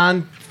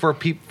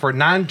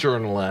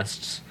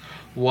non-journalists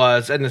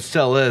was, and it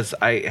still is,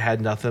 I had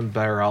nothing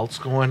better else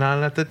going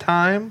on at the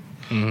time.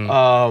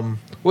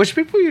 Which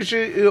people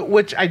usually,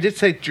 which I did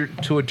say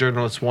to a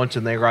journalist once,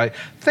 and they were like,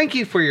 "Thank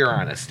you for your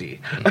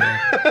honesty."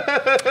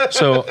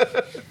 So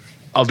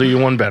I'll do you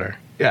one better.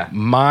 Yeah.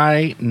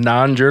 My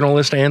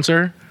non-journalist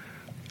answer,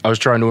 I was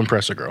trying to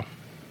impress a girl.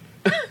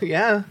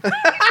 Yeah.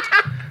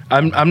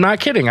 I'm not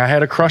kidding. I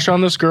had a crush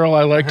on this girl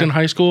I liked in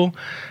high school,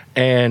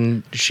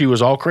 and she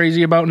was all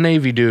crazy about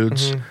Navy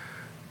dudes.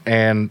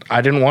 And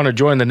I didn't want to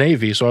join the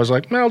Navy, so I was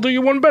like, I'll do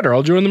you one better.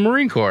 I'll join the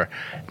Marine Corps.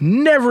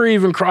 Never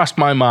even crossed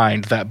my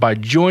mind that by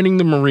joining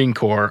the Marine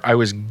Corps, I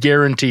was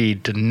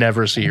guaranteed to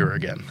never see her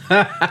again.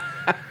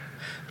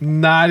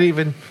 Not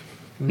even...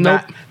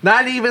 Nope.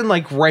 Not even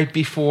like right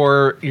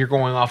before you're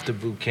going off to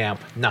boot camp.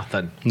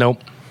 Nothing.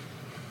 Nope.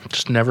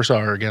 Just never saw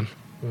her again.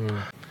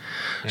 Yeah.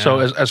 So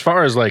as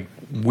far as like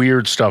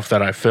weird stuff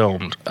that I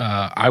filmed,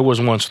 I was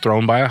once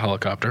thrown by a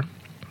helicopter,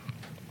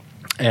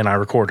 and I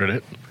recorded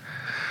it.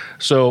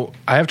 So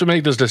I have to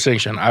make this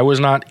distinction. I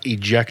was not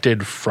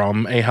ejected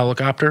from a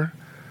helicopter.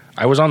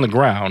 I was on the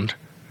ground,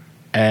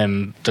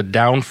 and the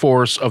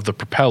downforce of the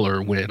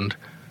propeller wind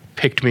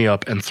picked me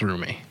up and threw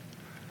me.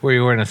 Were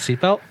you wearing a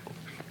seatbelt?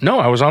 No,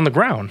 I was on the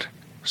ground.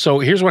 So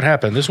here's what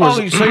happened. This was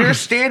so you're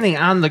standing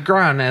on the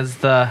ground as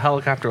the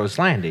helicopter was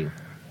landing.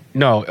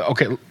 No,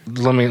 okay.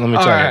 Let me tell you.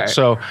 Right.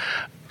 So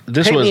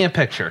this Paint was. me a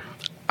picture.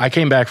 I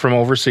came back from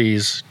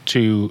overseas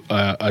to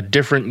a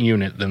different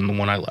unit than the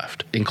one I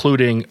left,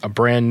 including a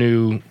brand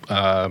new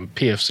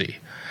PFC.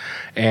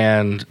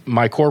 And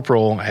my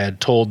corporal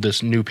had told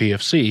this new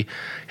PFC,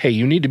 hey,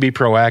 you need to be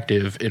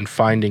proactive in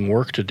finding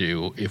work to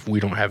do if we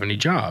don't have any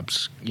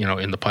jobs,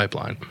 in the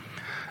pipeline.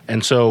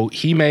 And so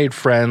he made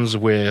friends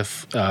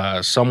with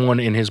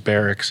someone in his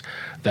barracks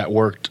that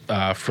worked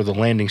for the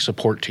landing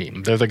support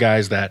team. They're the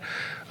guys that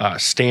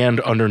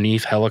stand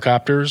underneath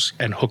helicopters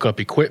and hook up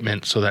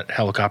equipment so that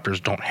helicopters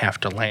don't have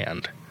to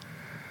land.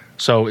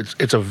 So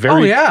it's a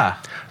very... Oh, yeah.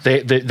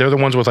 They're the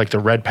ones with like the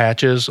red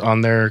patches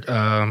on their...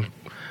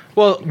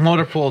 Well,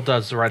 Motorpool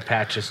does the red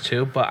patches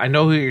too, but I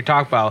know who you're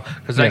talking about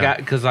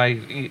because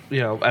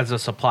as a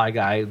supply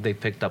guy, they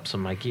picked up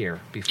some of my gear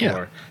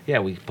before.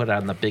 Yeah, we put it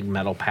on the big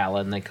metal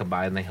pallet, and they come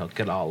by and they hook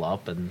it all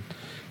up, and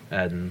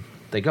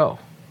they go.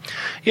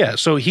 Yeah,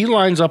 so he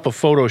lines up a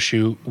photo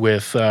shoot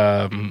with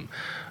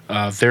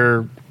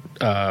their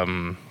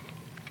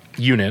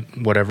unit,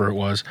 whatever it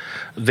was.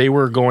 They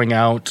were going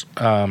out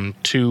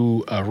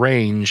to a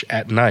range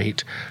at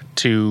night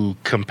to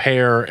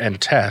compare and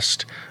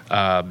test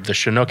the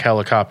Chinook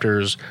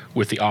helicopters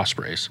with the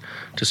Ospreys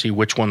to see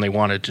which one they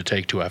wanted to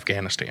take to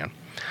Afghanistan.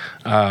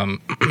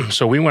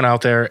 So we went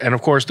out there, and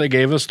of course they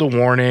gave us the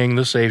warning,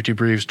 the safety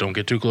briefs, don't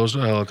get too close to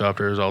the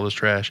helicopters, all this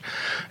trash.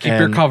 Keep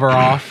your cover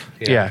off.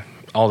 Yeah,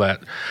 all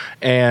that.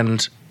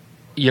 And,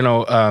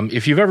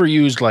 if you've ever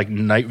used like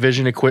night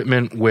vision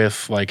equipment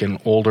with like an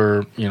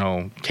older,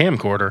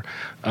 camcorder,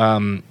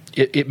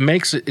 it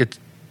makes it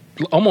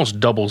almost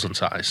doubles in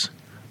size.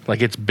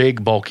 Like it's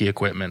big, bulky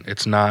equipment.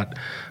 It's not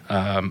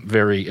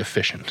very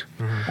efficient,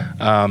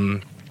 at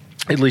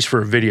least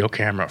for a video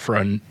camera. For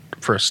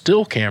for a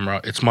still camera,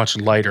 it's much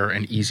lighter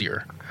and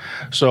easier.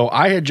 So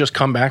I had just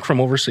come back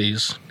from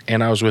overseas,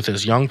 and I was with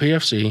this young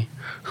PFC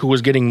who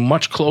was getting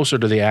much closer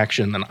to the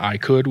action than I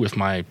could with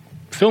my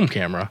film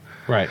camera.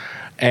 Right.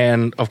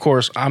 And of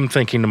course, I'm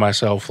thinking to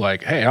myself,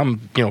 like, hey, I'm,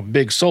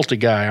 big salty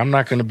guy. I'm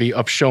not going to be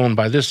upshown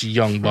by this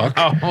young buck.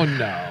 Oh,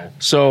 no.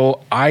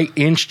 So I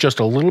inched just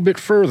a little bit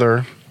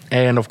further.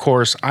 And of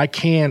course, I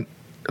can't,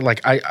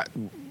 like,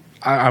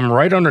 I'm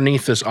right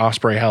underneath this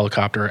Osprey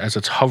helicopter as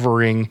it's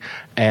hovering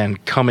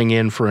and coming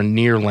in for a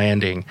near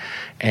landing.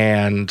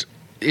 And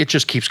it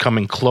just keeps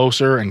coming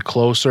closer and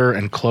closer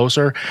and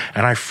closer.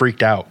 And I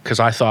freaked out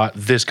because I thought,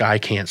 this guy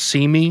can't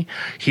see me.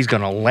 He's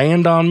going to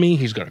land on me.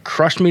 He's going to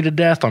crush me to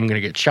death. I'm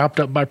going to get chopped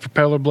up by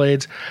propeller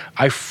blades.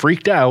 I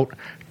freaked out,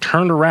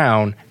 turned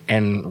around,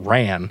 and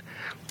ran.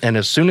 And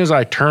as soon as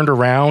I turned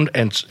around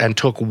and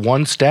took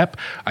one step,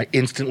 I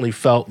instantly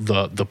felt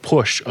the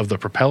push of the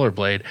propeller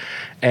blade.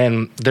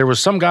 And there was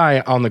some guy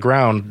on the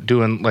ground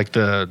doing like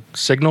the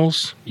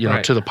signals,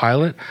 Right. to the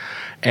pilot.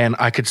 And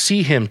I could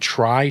see him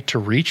try to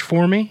reach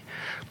for me,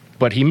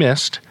 but he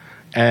missed.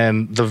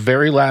 And the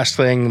very last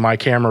thing my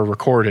camera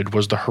recorded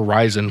was the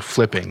horizon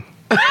flipping.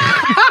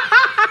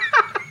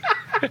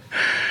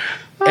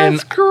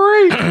 That's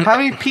great. How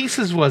many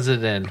pieces was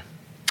it in?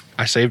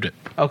 I saved it.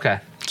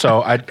 Okay.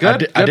 So I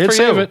Good did for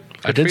save you. it.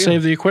 I Good did for you.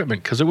 save the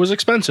equipment because it was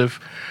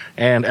expensive.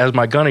 And as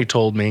my gunny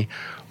told me,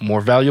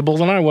 more valuable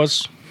than I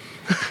was.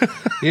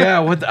 Yeah,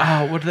 what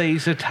do they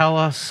used to tell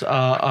us?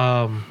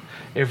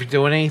 If you're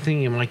doing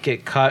anything, you might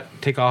get cut.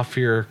 Take off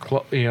your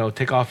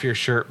take off your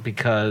shirt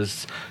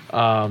because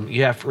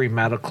you have free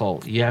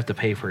medical. You have to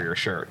pay for your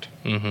shirt.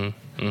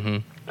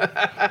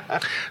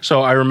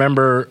 So I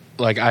remember,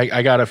 like,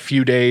 I got a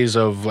few days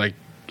of like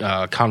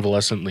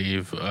convalescent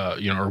leave,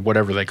 or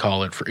whatever they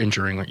call it for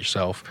injuring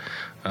yourself,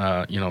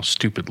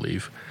 stupid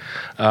leave.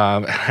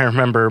 I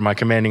remember my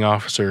commanding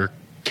officer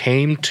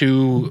came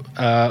to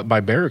my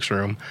barracks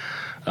room,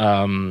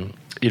 to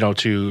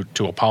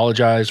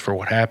apologize for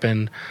what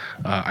happened.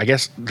 I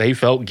guess they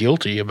felt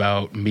guilty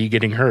about me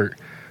getting hurt.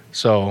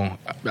 So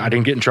I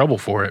didn't get in trouble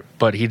for it,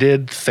 but he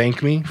did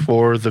thank me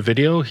for the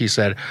video. He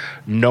said,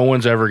 no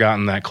one's ever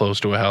gotten that close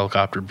to a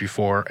helicopter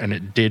before, and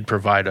it did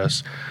provide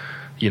us,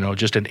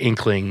 just an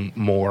inkling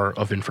more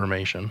of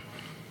information.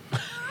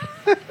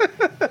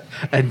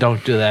 And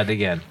don't do that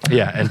again.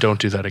 Yeah, and don't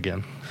do that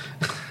again.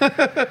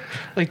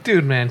 Like,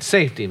 dude, man,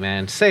 safety,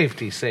 man.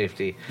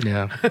 Safety.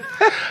 Yeah.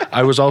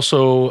 I was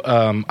also,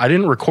 I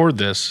didn't record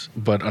this,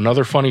 but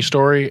another funny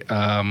story,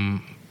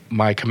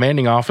 my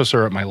commanding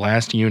officer at my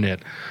last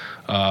unit,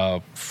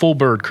 full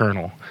bird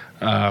colonel,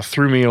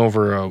 threw me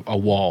over a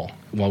wall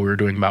while we were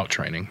doing MOUT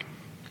training.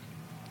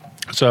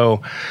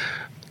 So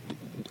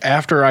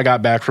after I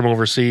got back from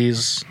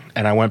overseas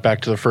and I went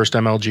back to the first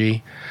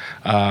MLG,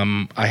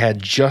 I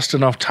had just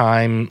enough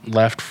time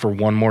left for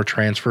one more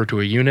transfer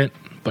to a unit,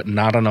 but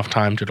not enough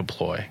time to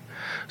deploy.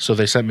 So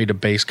they sent me to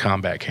base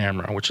combat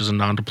camera, which is a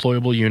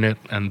non-deployable unit,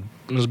 and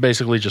it was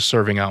basically just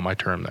serving out my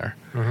term there.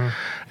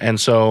 And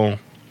so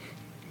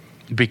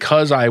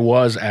because I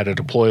was at a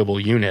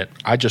deployable unit,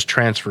 I just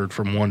transferred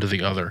from one to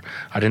the other.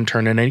 I didn't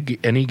turn in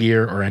any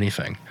gear or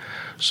anything.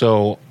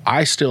 So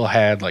I still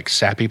had like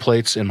SAPI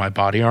plates in my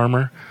body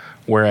armor,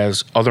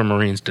 whereas other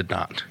Marines did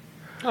not.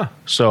 Huh.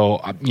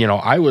 So,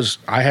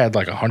 I had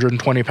like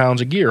 120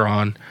 pounds of gear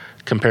on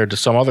compared to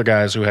some other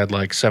guys who had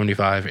like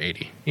 75,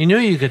 80. You knew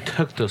you could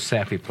took those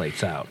SAPI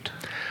plates out.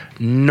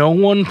 No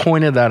one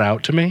pointed that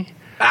out to me.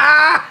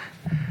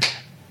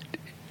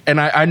 And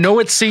I know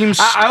it seems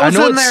I was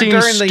know in it there seems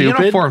during the stupid.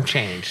 uniform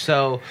change,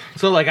 so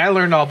like I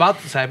learned all about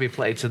the SAPI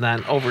plates, and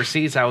then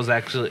overseas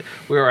we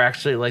were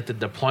actually like the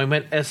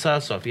deployment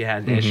ISA. So if you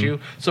had an issue,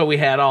 so we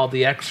had all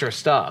the extra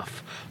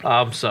stuff.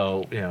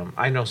 So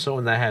I know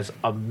someone that has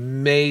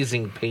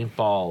amazing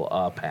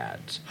paintball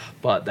pads,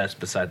 but that's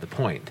beside the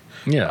point.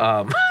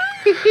 Yeah.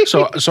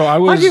 So I Why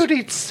was, do you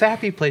need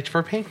SAPI plates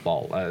for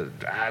paintball?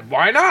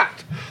 Why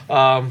not?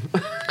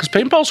 because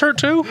paintballs hurt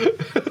too.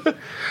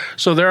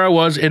 So there I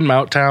was in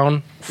Mount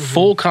Town,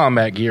 full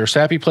combat gear,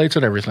 SAPI plates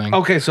and everything.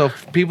 Okay, so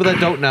for people that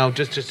don't know,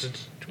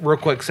 just real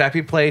quick,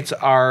 SAPI plates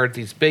are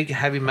these big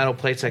heavy metal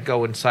plates that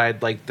go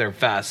inside like their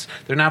vests.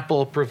 They're not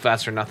bulletproof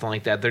vests or nothing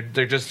like that.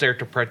 They're just there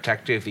to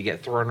protect you if you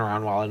get thrown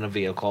around while in a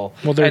vehicle.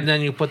 Well, and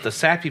then you put the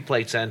SAPI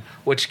plates in,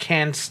 which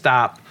can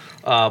stop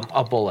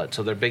a bullet.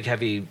 So they're big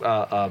heavy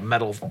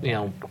metal,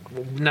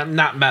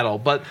 not metal,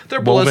 but they're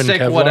Woven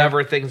ballistic, Kevlar?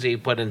 whatever things that you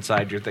put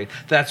inside your thing.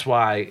 That's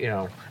why,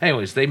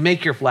 anyways, they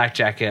make your flak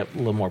jacket a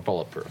little more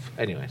bulletproof.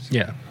 Anyways.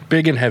 Yeah,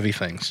 big and heavy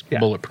things, Yeah.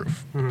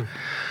 bulletproof.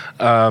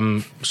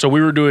 So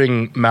we were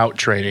doing MOUT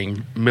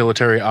training,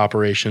 military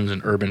operations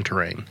in urban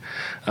terrain,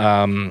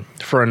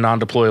 for a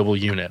non-deployable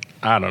unit.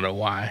 I don't know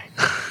why.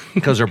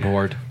 Because they're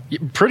bored.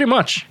 Pretty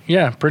much.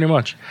 Yeah, pretty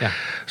much. Yeah.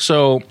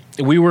 So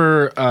we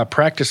were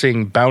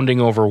practicing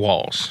bounding over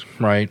walls,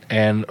 right?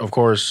 And of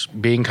course,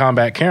 being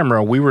combat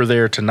camera, we were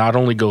there to not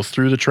only go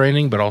through the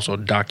training, but also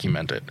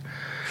document it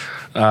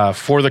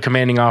for the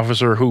commanding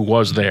officer who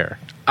was there.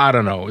 I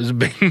don't know. It was a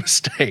big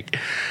mistake.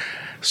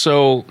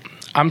 So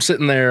I'm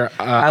sitting there.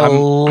 I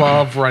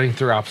love running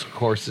through obstacle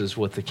courses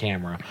with the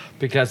camera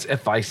because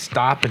if I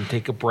stop and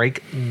take a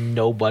break,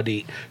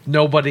 nobody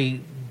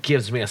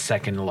gives me a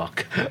second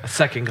look, a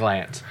second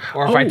glance,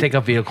 or if I take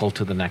a vehicle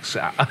to the next.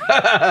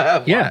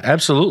 Yeah,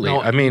 absolutely.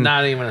 No, I mean,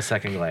 not even a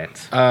second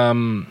glance.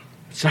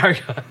 Sorry.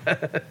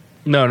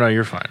 No,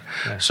 you're fine.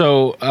 Yeah.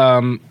 So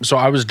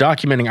I was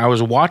documenting. I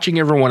was watching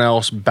everyone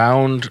else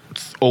bound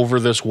over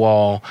this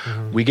wall.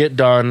 Mm-hmm. We get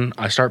done.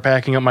 I start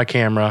packing up my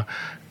camera,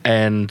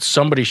 and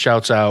somebody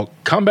shouts out,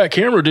 "Combat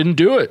camera didn't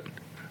do it,"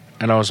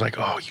 and I was like,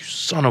 "Oh, you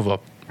son of a!"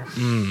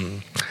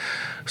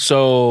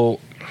 So,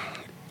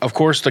 of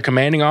course, the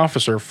commanding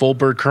officer, full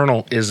bird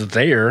colonel, is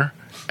there,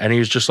 and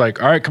he's just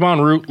like, "All right, come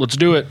on, Root, let's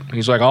do it."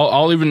 He's like,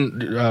 "I'll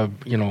even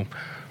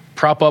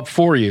prop up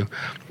for you."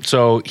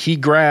 So he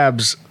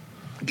grabs.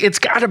 It's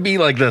got to be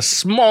like the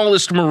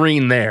smallest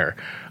Marine there.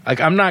 Like,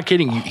 I'm not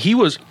kidding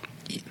you.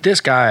 This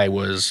guy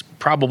was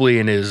probably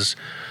in his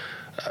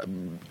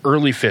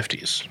early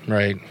 50s,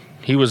 right?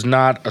 He was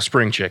not a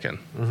spring chicken,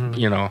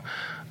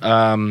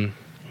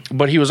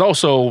 but he was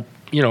also,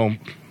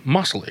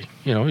 muscly.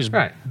 He's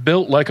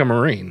built like a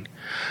Marine.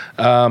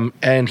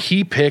 And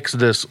he picks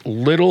this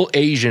little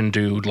Asian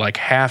dude, like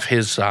half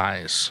his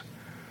size.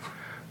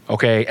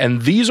 Okay,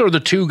 and these are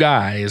the two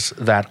guys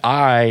that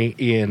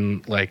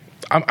I'm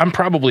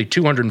probably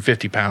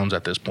 250 pounds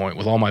at this point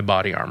with all my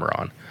body armor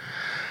on.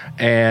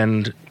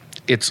 And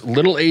it's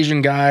little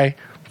Asian guy,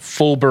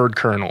 full bird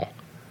colonel.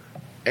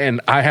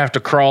 And I have to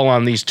crawl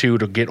on these two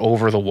to get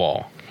over the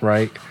wall,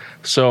 right?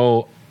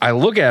 So I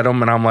look at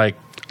him and I'm like,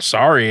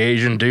 "Sorry,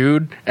 Asian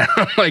dude." And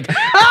I'm like,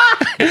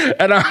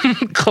 and I'm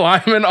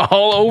climbing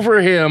all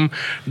over him,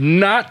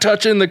 not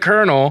touching the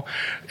colonel.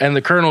 And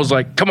the colonel's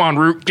like, "Come on,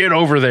 Root, get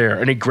over there."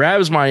 And he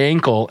grabs my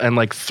ankle and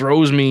like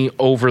throws me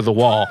over the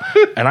wall.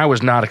 And I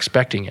was not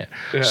expecting it.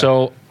 Yeah.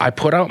 So I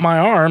put out my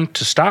arm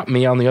to stop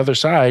me on the other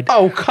side.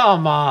 Oh,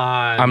 come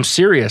on. I'm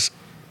serious.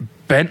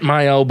 Bent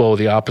my elbow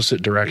the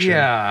opposite direction.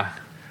 Yeah.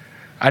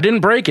 I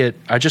didn't break it.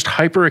 I just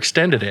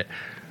hyperextended it.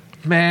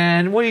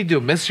 Man, what do you do?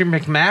 Mr.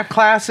 McMap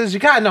classes? You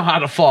gotta know how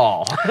to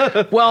fall.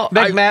 Well,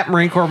 McMap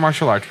Marine Corps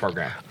Martial Arts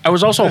Program. I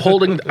was also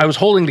holding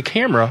the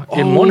camera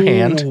in one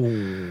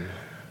hand.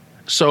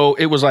 So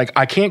it was like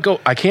I can't go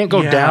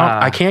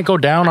down. I can't go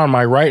down on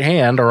my right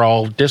hand or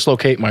I'll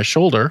dislocate my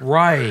shoulder.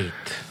 Right.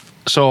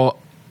 So,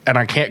 and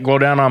I can't go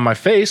down on my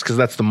face because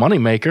that's the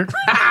moneymaker.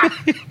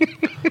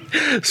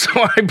 So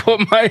I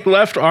put my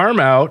left arm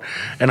out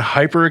and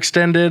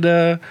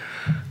hyperextended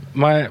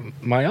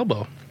my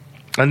elbow.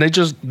 And they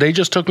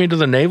just took me to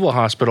the naval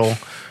hospital,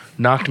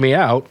 knocked me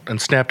out,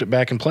 and snapped it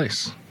back in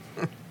place.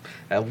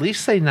 At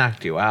least they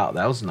knocked you out.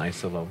 That was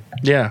nice of them.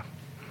 Yeah.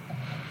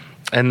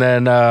 And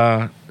then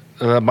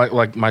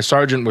my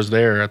sergeant was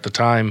there at the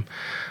time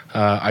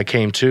I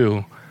came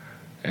to,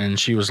 and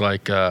she was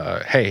like,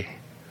 "Hey,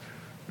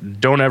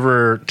 don't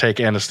ever take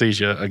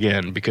anesthesia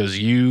again because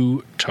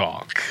you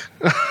talk."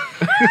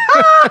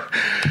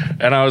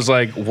 And I was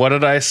like, "What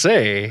did I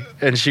say?"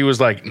 And she was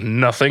like,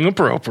 "Nothing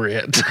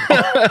appropriate."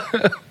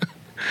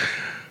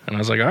 And I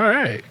was like, "All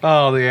right."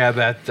 Oh yeah,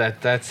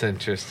 that's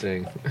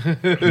interesting.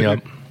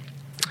 Yep.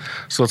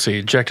 So let's see.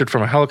 Ejected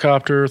from a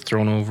helicopter,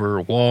 thrown over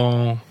a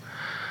wall.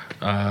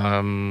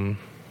 Man,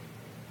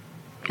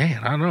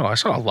 I don't know. I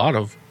saw a lot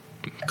of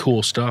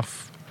cool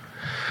stuff.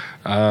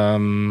 I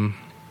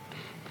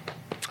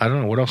don't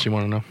know. What else you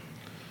want to know?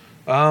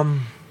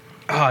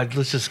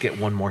 Let's just get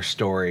one more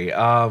story.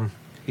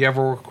 You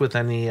ever work with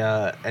any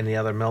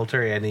other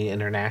military, any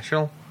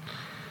international?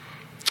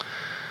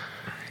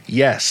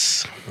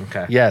 Yes.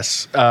 Okay.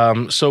 Yes.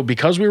 So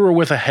because we were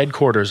with a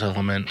headquarters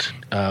element,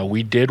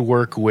 we did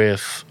work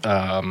with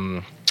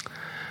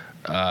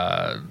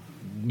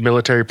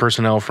military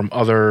personnel from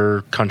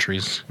other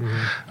countries.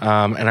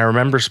 Mm-hmm. And I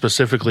remember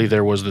specifically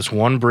there was this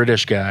one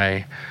British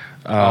guy.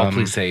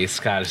 Please say he's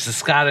Scottish. The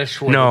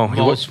Scottish were the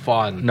most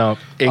fun. No,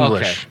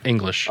 English. Okay.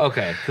 English.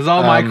 Okay, because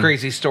all my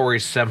crazy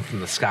stories stem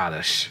from the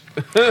Scottish.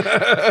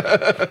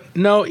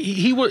 No,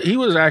 he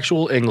was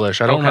actual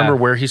English. I don't remember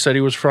where he said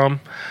he was from.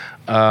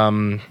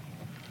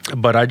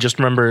 But I just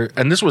remember,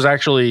 and this was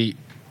actually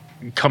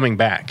coming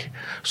back.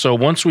 So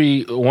once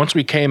we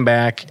came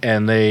back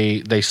and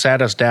they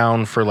sat us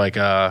down for like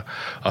a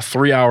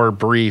 3-hour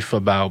brief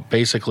about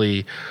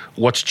basically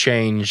what's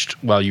changed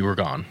while you were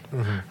gone,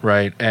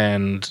 right?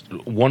 And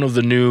one of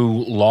the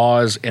new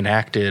laws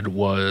enacted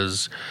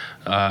was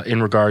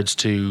in regards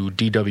to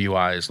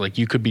DWIs. Like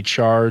you could be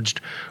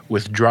charged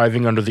with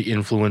driving under the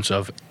influence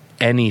of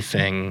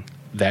anything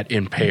that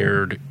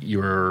impaired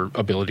your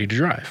ability to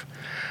drive.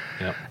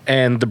 Yep.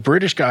 And the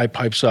British guy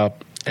pipes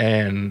up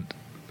and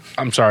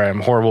I'm sorry,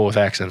 I'm horrible with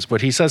accents,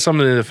 but he says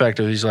something to the effect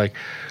of, he's like,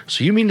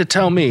 "So you mean to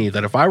tell me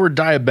that if I were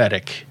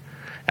diabetic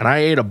and I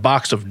ate a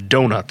box of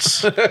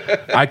donuts,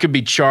 I could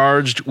be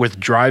charged with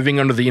driving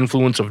under the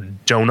influence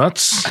of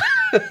donuts?"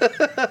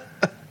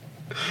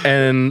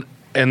 And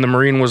the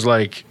Marine was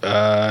like,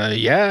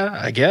 "Yeah,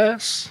 I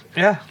guess."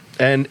 Yeah.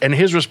 And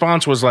his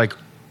response was like,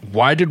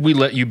 "Why did we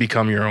let you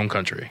become your own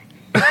country?"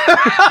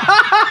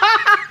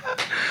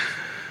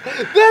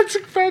 That's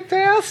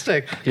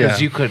fantastic. Because Yeah.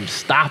 you couldn't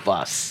stop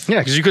us. Yeah,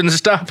 because you couldn't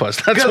stop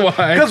us. That's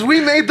why. Because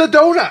we made the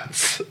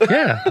donuts.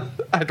 Yeah.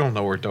 I don't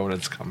know where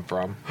donuts come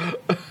from.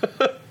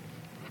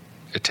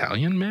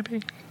 Italian,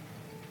 maybe?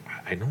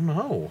 I don't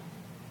know.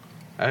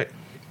 I'm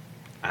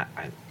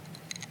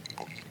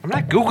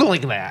not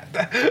Googling that.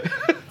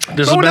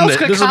 This Someone else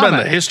could has been the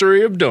comment.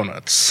 history of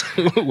donuts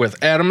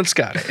with Adam and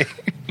Scotty.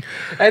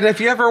 And if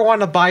you ever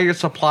want to buy your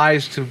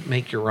supplies to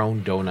make your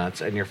own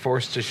donuts and you're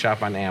forced to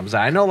shop on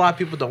Amazon, I know a lot of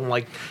people don't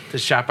like to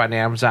shop on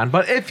Amazon,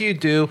 but if you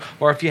do,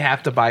 or if you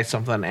have to buy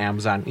something on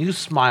Amazon, use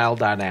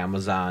Smiled on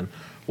Amazon.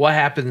 What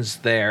happens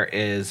there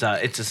is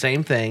it's the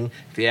same thing.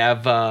 If you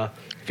have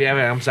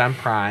Amazon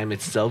Prime,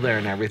 it's still there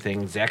and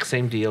everything. Exact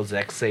same deal,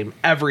 exact same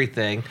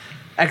everything,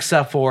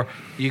 except for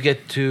you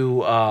get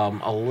to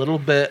a little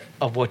bit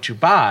of what you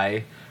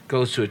buy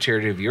goes to a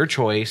charity of your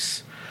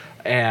choice.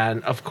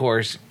 And, of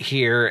course,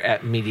 here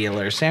at Media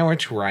Layer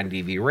Sandwich, we're on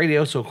DV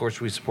Radio. So, of course,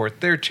 we support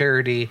their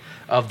charity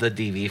of the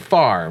DV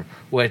Farm,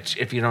 which,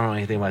 if you don't know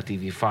anything about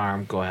DV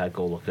Farm, go ahead,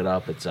 go look it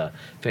up. It's a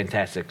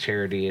fantastic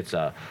charity. It's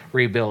a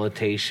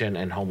rehabilitation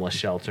and homeless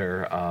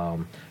shelter.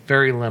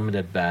 Very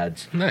limited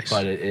beds. Nice.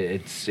 But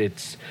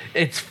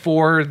it's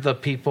for the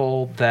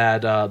people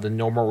that the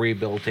normal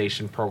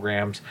rehabilitation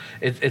programs,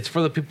 it's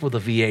for the people the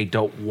VA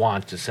don't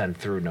want to send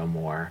through no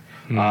more.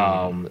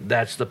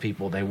 That's the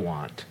people they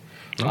want.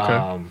 Okay.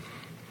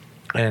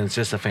 And it's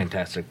just a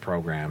fantastic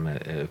program.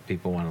 If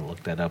people want to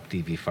look that up,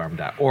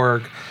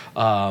 dvfarm.org.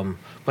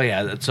 But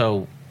yeah,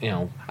 so,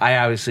 I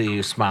obviously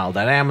use Smiled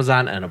at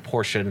Amazon, and a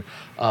portion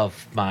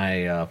of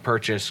my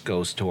purchase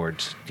goes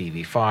towards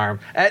DV Farm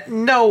at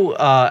no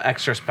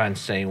extra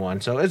expense to anyone.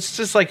 So it's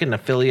just like an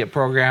affiliate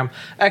program,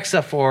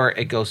 except for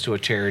it goes to a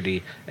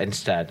charity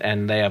instead.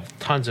 And they have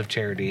tons of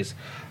charities.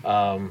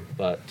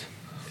 But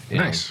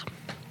Nice.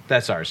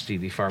 that's ours,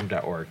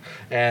 dvfarm.org.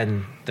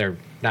 And they're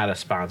not a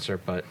sponsor,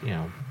 but,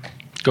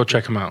 Go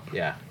check them out.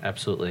 yeah,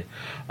 absolutely.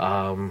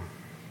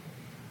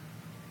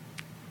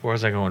 Where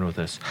was I going with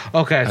this?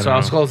 Okay, so I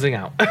was closing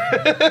out.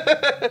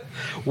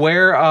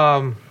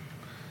 Where,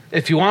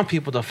 if you want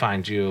people to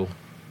find you,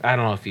 I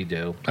don't know if you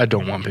do. I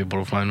don't want people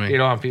to find me. You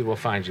don't want people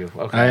to find you.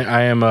 Okay.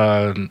 I am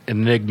an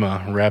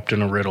enigma wrapped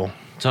in a riddle.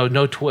 So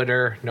no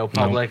Twitter, no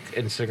public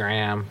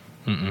Instagram.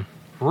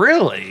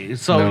 Really?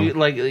 So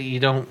No. you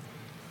don't.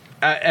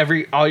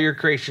 All your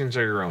creations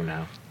are your own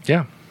now.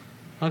 Yeah.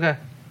 Okay.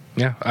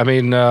 Yeah. I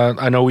mean,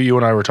 I know you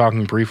and I were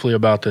talking briefly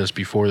about this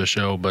before the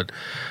show, but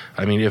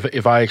I mean,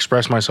 if I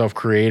express myself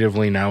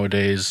creatively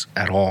nowadays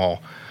at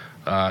all,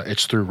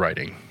 it's through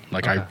writing.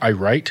 Like Okay. I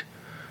write.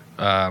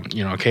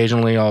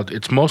 Occasionally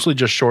it's mostly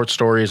just short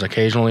stories.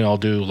 Occasionally I'll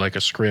do like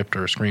a script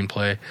or a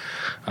screenplay.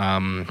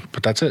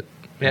 But that's it.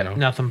 Yeah,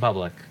 nothing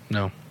public.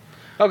 No.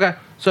 Okay.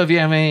 So if you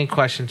have any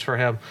questions for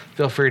him,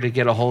 feel free to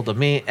get a hold of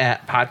me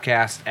at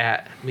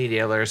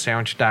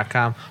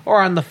podcast@medialayerSandwich.com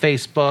or on the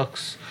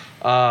Facebooks,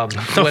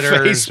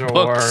 Twitters,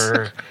 Facebooks.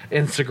 or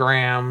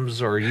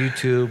Instagrams or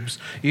YouTubes.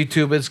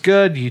 YouTube is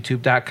good.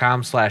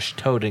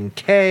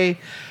 YouTube.com/ToadandK.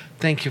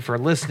 Thank you for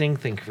listening.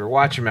 Thank you for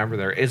watching. Remember,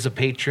 there is a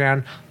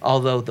Patreon.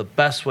 Although the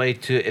best way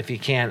to, if you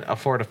can't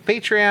afford a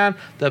Patreon,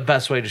 the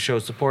best way to show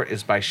support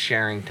is by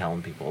sharing,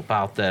 telling people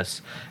about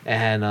this.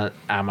 And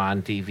I'm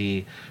on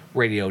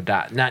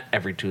DVRadio.net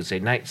every Tuesday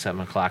night, 7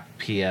 o'clock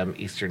p.m.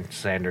 Eastern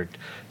Standard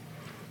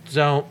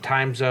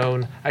time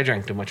zone. I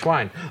drank too much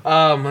wine.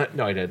 No,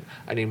 I didn't.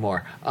 I need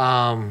more.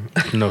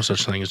 No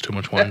such thing as too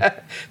much wine.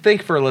 Thank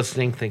you for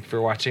listening. Thank you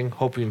for watching.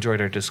 Hope you enjoyed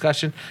our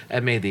discussion.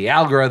 And may the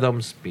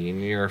algorithms be in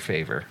your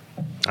favor.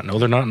 I know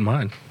they're not in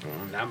mine.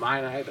 Not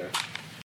mine either.